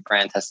 every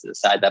brand has to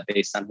decide that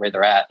based on where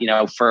they're at.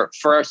 For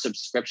our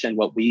subscription,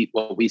 what we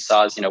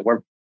saw is, we're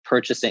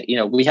purchasing,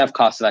 we have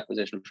cost of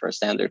acquisition for a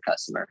standard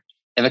customer.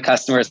 If a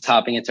customer is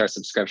hopping into our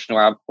subscription,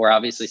 we're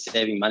obviously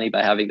saving money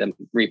by having them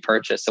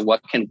repurchase. So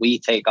what can we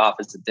take off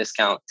as a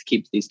discount to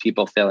keep these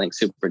people feeling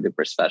super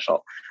duper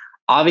special?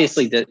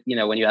 Obviously,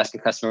 when you ask a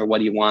customer, what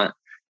do you want?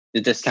 The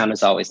discount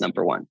is always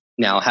number one.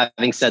 Now,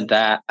 having said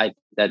that,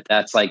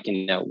 that's like,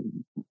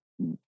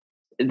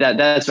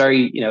 that's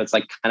very, it's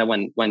like kind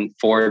of when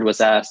Ford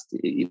was asked,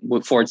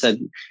 Ford said,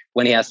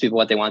 when he asked people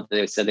what they want,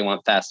 they said they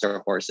want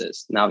faster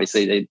horses. And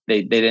obviously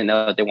they didn't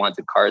know that they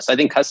wanted cars. So I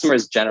think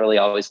customers generally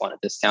always want a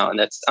discount. And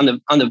that's on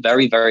the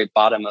very, very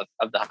bottom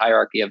of the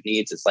hierarchy of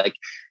needs. It's like,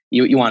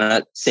 you want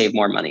to save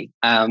more money.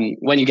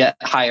 When you get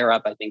higher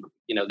up, I think,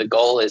 the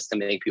goal is to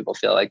make people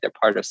feel like they're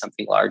part of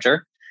something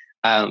larger.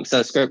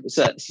 So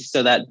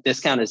that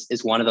discount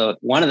is one of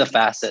the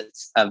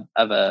facets of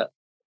a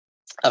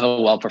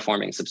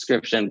well-performing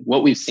subscription.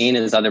 What we've seen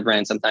is other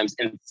brands sometimes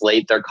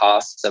inflate their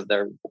costs of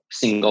their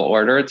single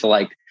order to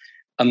like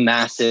a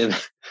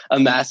massive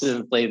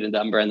inflated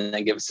number, and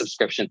then give a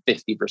subscription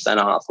 50%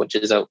 off, which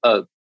is a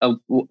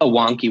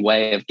wonky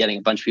way of getting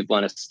a bunch of people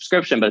on a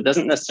subscription, but it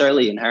doesn't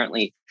necessarily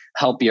inherently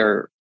help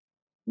your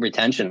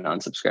retention on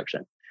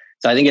subscription.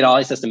 So I think it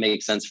always has to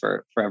make sense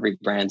for every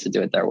brand to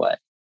do it their way.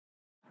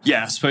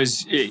 Yeah, I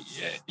suppose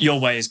your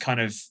way is kind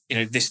of,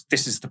 this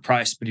is the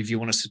price, but if you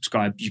want to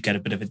subscribe, you get a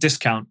bit of a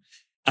discount.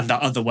 And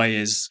that other way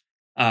is,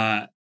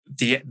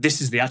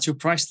 this is the actual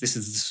price, this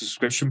is the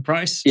subscription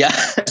price. Yeah.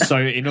 So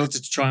in order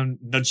to try and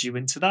nudge you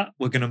into that,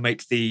 we're going to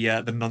make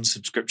the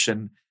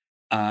non-subscription,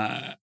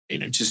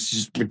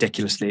 just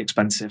ridiculously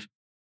expensive.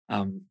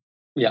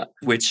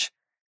 Which,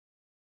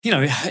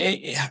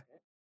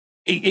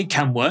 it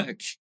can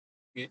work.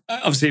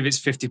 Obviously, if it's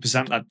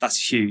 50%,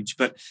 that's huge.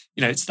 But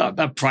it's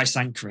that price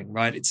anchoring,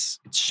 right? It's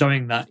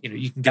showing that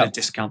you can get a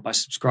discount by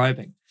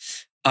subscribing.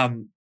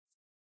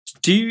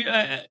 Do you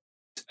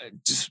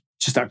just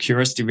out of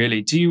curiosity,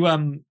 really? Do you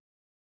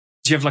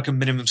have like a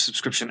minimum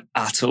subscription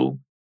at all,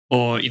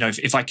 or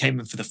if I came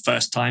in for the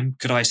first time,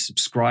 could I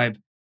subscribe,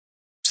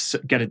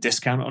 get a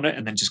discount on it,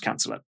 and then just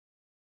cancel it?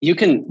 You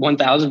can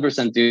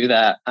 1000% do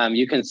that.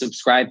 You can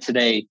subscribe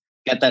today,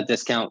 get that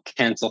discount,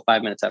 cancel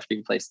 5 minutes after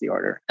you place the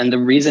order. And the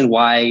reason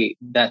why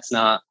that's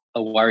not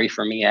a worry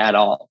for me at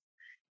all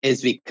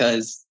is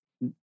because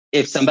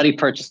if somebody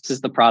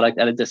purchases the product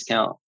at a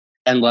discount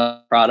and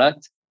loves the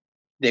product,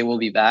 they will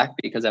be back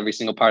because every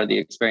single part of the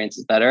experience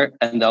is better,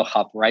 and they'll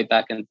hop right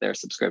back into their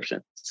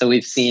subscription. So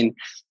we've seen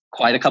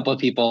quite a couple of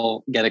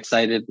people get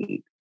excited and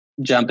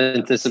jump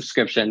into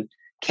subscription,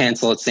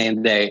 cancel it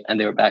same day, and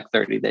they were back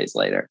 30 days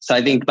later. So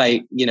I think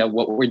by,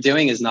 what we're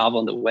doing is novel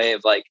in the way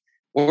of like,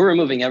 we're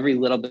removing every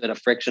little bit of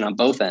friction on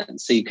both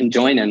ends. So you can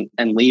join and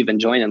leave and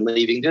join and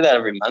leave. You can do that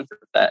every month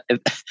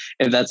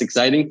if that's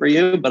exciting for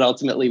you. But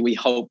ultimately, we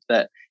hope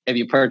that if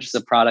you purchase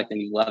a product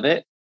and you love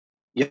it,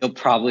 you'll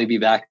probably be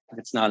back. If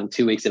it's not in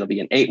 2 weeks, it'll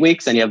be in 8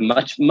 weeks. And you have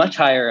much, much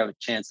higher of a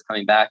chance of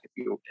coming back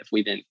if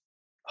we didn't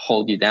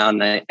hold you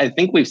down. And I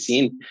think we've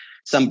seen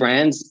some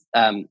brands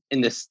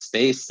in this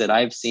space that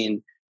I've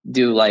seen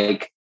do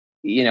like,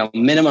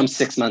 minimum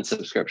 6 months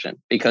subscription,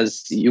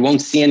 because you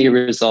won't see any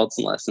results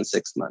in less than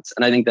 6 months.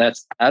 And I think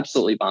that's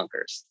absolutely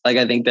bonkers. Like,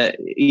 I think that,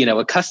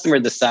 a customer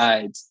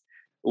decides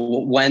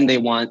when they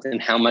want and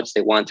how much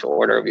they want to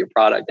order of your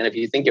product. And if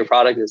you think your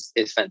product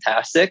is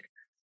fantastic,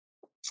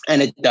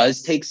 and it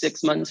does take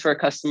 6 months for a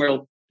customer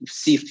to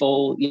see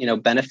full,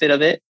 benefit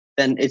of it,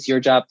 then it's your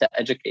job to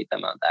educate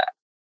them on that.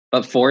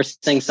 But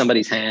forcing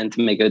somebody's hand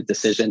to make a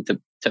decision to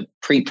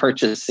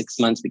pre-purchase 6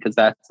 months because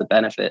that's the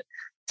benefit,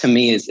 to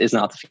me, is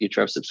not the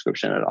future of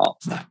subscription at all.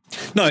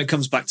 No, it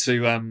comes back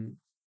to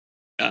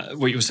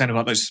what you were saying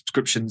about those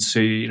subscriptions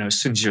who, as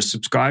soon as you're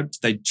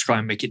subscribed, they try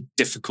and make it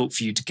difficult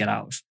for you to get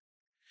out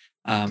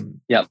of.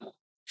 Yep.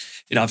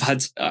 I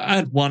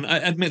had one.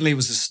 Admittedly, it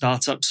was a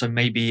startup, so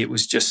maybe it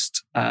was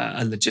just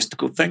a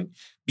logistical thing.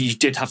 But you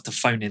did have to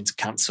phone in to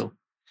cancel.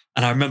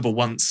 And I remember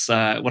once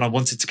when I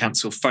wanted to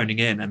cancel, phoning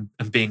in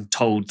and being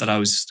told that I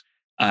was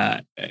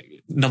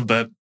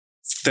number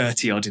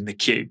 30 odd in the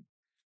queue.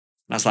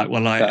 And I was like,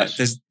 well,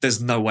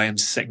 there's no way I'm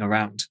sitting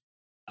around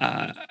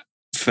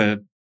for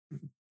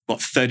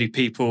 30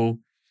 people.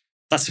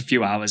 That's a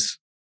few hours,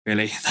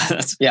 really.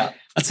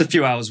 That's a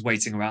few hours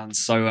waiting around.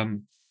 So I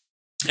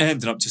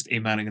ended up just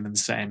emailing them and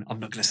saying, I'm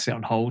not going to sit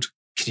on hold.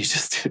 Can you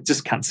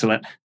just cancel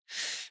it?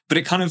 But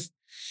it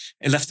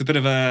left a bit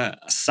of a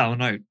sour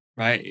note,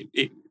 right?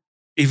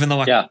 Even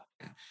though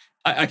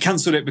I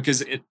cancelled it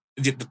because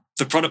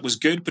the product was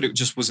good, but it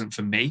just wasn't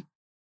for me.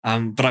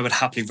 But I would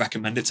happily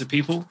recommend it to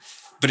people.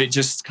 But it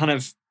just kind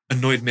of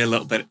annoyed me a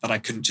little bit that I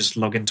couldn't just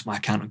log into my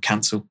account and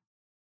cancel.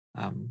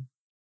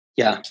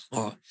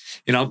 Or,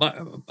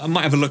 I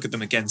might have a look at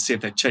them again, see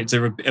if they've changed.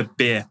 They're a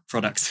beer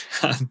product,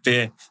 a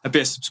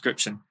beer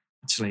subscription,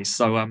 actually.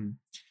 So, I'm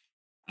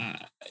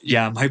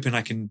hoping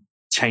I can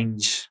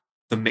change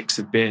the mix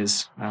of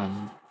beers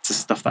to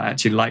stuff that I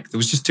actually like. There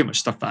was just too much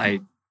stuff that I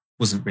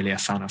wasn't really a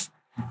fan of.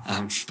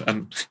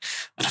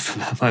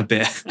 Enough of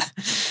beer.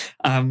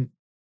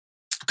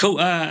 Cool.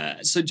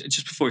 So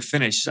just before we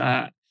finish,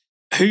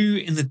 who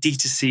in the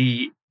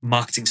D2C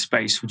marketing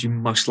space would you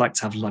most like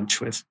to have lunch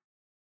with?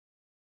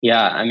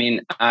 Yeah, I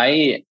mean,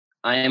 I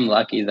am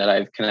lucky that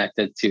I've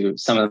connected to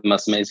some of the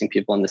most amazing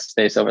people in this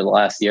space over the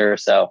last year or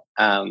so.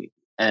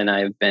 And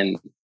I've been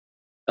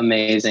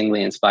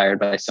amazingly inspired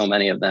by so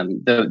many of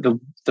them.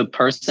 The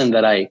person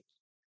that I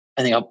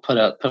think I'll put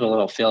a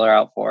little feeler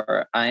out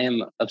for, I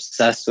am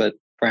obsessed with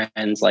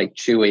brands like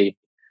Chewy,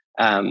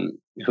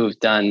 who've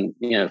done,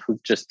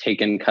 who've just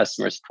taken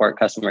customer support,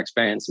 customer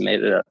experience, and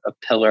made it a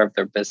pillar of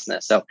their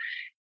business. So,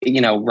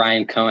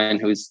 Ryan Cohen,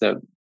 who's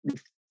the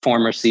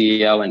former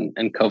CEO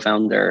and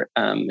co-founder,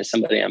 is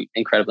somebody I'm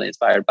incredibly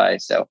inspired by.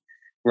 So,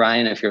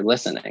 Ryan, if you're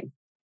listening,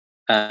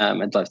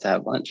 I'd love to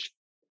have lunch.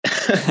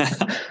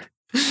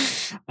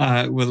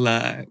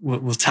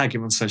 We'll tag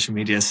him on social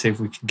media, see if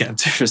we can get him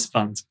to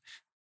respond.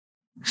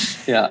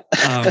 Yeah.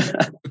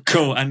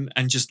 Cool. And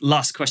just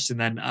last question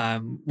then.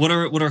 What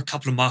are a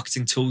couple of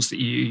marketing tools that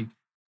you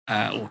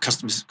or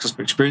customer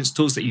experience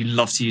tools that you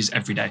love to use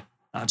every day?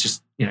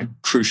 Just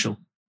crucial.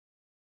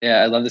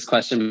 Yeah, I love this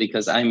question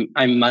because I'm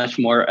much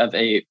more of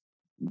a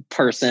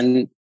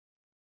person.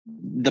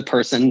 The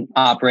person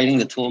operating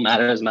the tool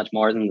matters much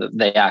more than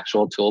the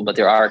actual tool. But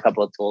there are a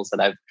couple of tools that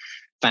I've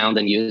found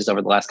and used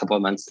over the last couple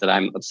of months that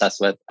I'm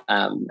obsessed with,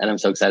 and I'm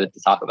so excited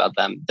to talk about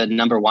them. The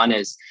number one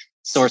is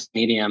Source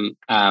Medium.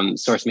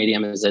 Source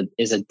Medium is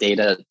a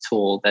data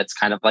tool that's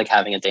kind of like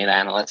having a data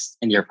analyst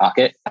in your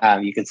pocket.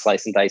 You can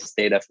slice and dice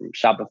data from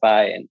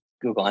Shopify and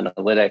Google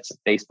Analytics and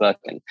Facebook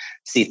and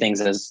see things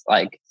as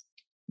like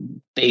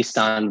based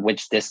on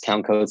which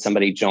discount code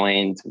somebody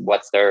joined,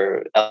 what's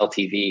their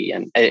LTV.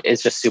 And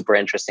it's just super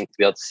interesting to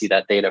be able to see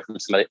that data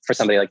for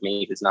somebody like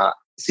me who's not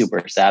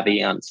super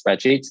savvy on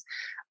spreadsheets.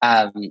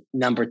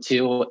 Number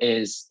two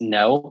is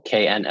Kno,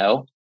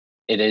 K-N-O.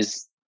 It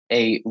is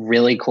a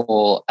really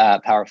cool,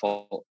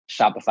 powerful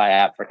Shopify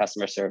app for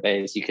customer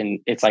surveys.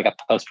 It's like a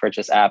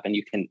post-purchase app, and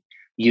you can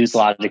use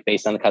logic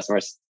based on the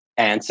customer's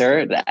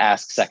answer to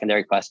ask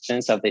secondary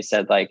questions. So if they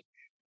said like,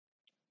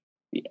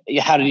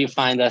 how did you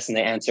find us? And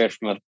they answered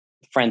from a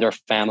friend or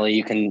family,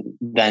 you can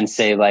then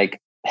say like,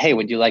 hey,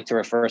 would you like to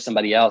refer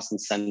somebody else and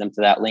send them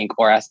to that link,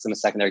 or ask them a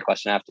secondary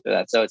question after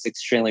that? So it's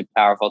extremely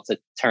powerful to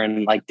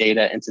turn like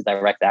data into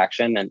direct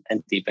action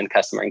and deepen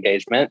customer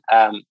engagement.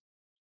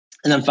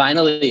 And then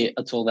finally,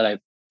 a tool that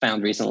I've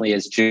found recently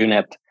is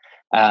Junip,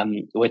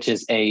 which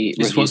is a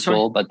review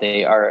tool, but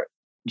they are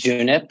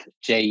Junip,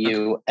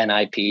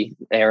 Junip.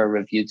 They're a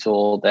review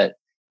tool that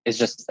is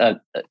just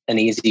an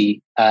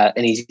easy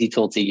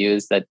tool to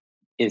use that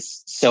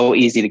is so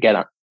easy to get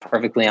on,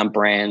 perfectly on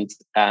brand.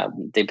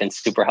 They've been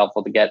super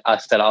helpful to get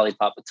us at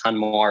Olipop a ton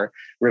more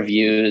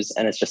reviews,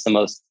 and it's just the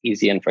most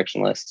easy and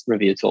frictionless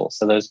review tool.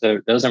 So those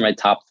are my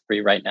top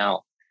three right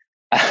now.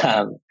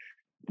 Yeah.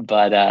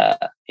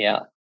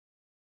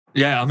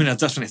 Yeah, I mean, I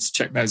definitely have to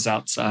check those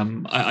out.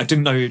 I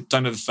don't know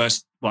the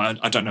first. Well,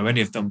 I don't know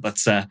any of them,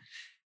 but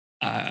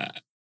I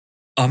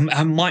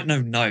might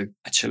know Kno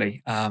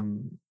actually.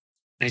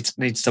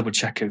 Need to double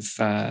check if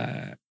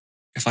I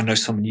know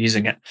someone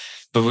using it.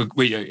 But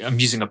I'm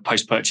using a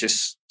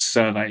post-purchase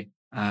survey.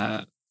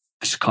 I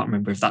just can't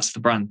remember if that's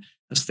the brand.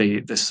 That's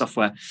the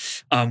software.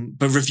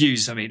 But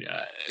reviews, I mean,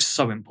 is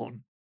so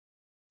important.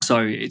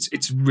 So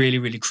it's really,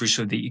 really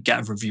crucial that you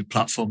get a review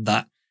platform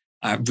that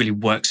really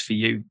works for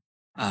you.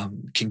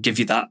 Can give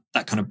you that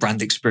kind of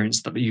brand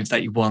experience that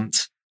you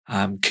want.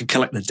 Can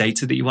collect the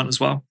data that you want as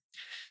well.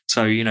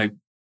 So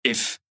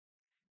if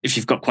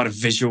you've got quite a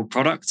visual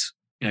product,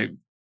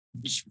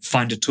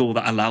 find a tool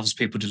that allows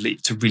people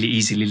to really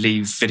easily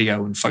leave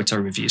video and photo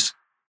reviews.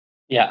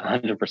 Yeah,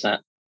 100%.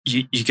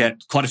 You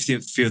get quite a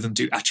few of them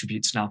do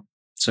attributes now.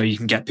 So you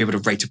can get people to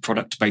rate a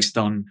product based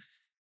on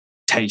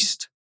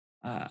taste,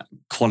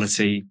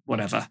 quality,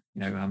 whatever,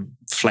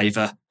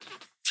 flavor.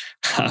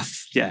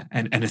 Yeah,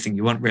 and anything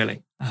you want,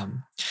 really.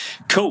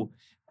 Cool.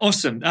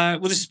 Awesome. Well,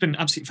 this has been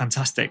absolutely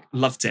fantastic.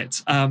 Loved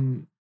it.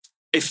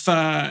 If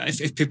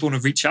people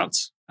want to reach out,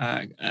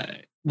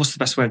 what's the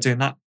best way of doing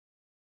that?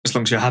 As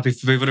long as you're happy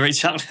for people to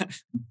reach out.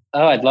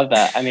 Oh, I'd love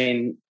that. I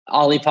mean,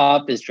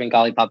 Olipop is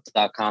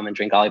drinkolipop.com and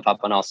drinkolipop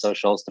on all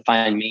socials. To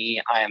find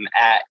me, I am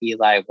at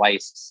Eli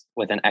Weiss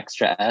with an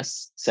extra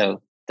S.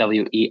 So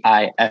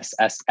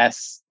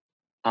WEISSS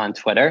on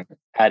Twitter,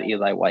 at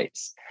Eli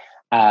Weiss.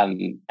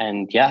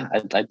 And yeah,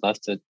 I'd love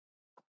to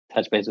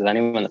touch base with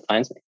anyone that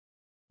finds me.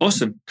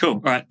 Awesome. Cool. All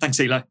right. Thanks,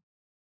 Eli.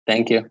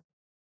 Thank you.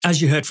 As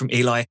you heard from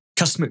Eli,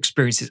 customer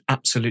experience is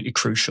absolutely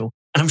crucial.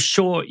 And I'm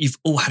sure you've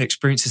all had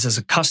experiences as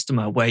a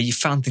customer where you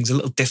found things a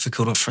little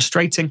difficult or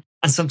frustrating,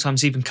 and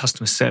sometimes even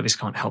customer service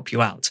can't help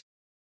you out.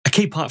 A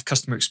key part of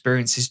customer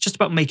experience is just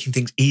about making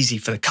things easy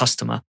for the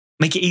customer.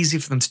 Make it easy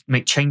for them to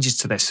make changes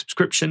to their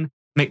subscription,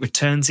 make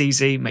returns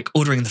easy, make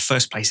ordering in the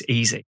first place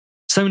easy.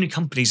 So many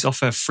companies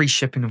offer free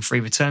shipping and free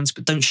returns,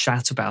 but don't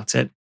shout about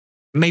it.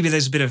 Maybe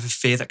there's a bit of a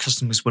fear that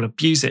customers will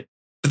abuse it,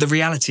 but the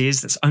reality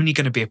is that's only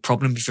going to be a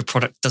problem if your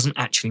product doesn't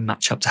actually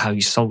match up to how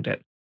you sold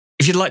it.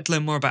 If you'd like to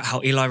learn more about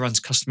how Eli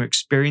runs customer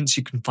experience,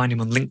 you can find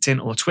him on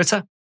LinkedIn or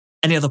Twitter.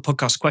 Any other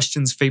podcast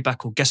questions,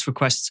 feedback, or guest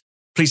requests,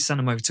 please send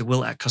them over to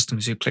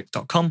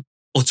will@customerswhoclick.com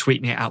or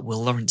tweet me at Will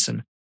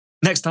Lawrenson.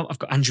 Next up, I've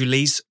got Andrew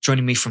Lees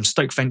joining me from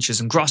Stoke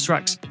Ventures and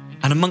GrassRacks.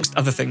 And amongst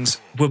other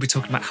things, we'll be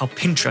talking about how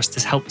Pinterest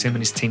has helped him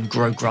and his team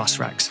grow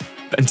GrassRacks.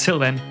 But until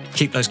then,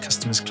 keep those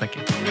customers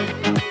clicking.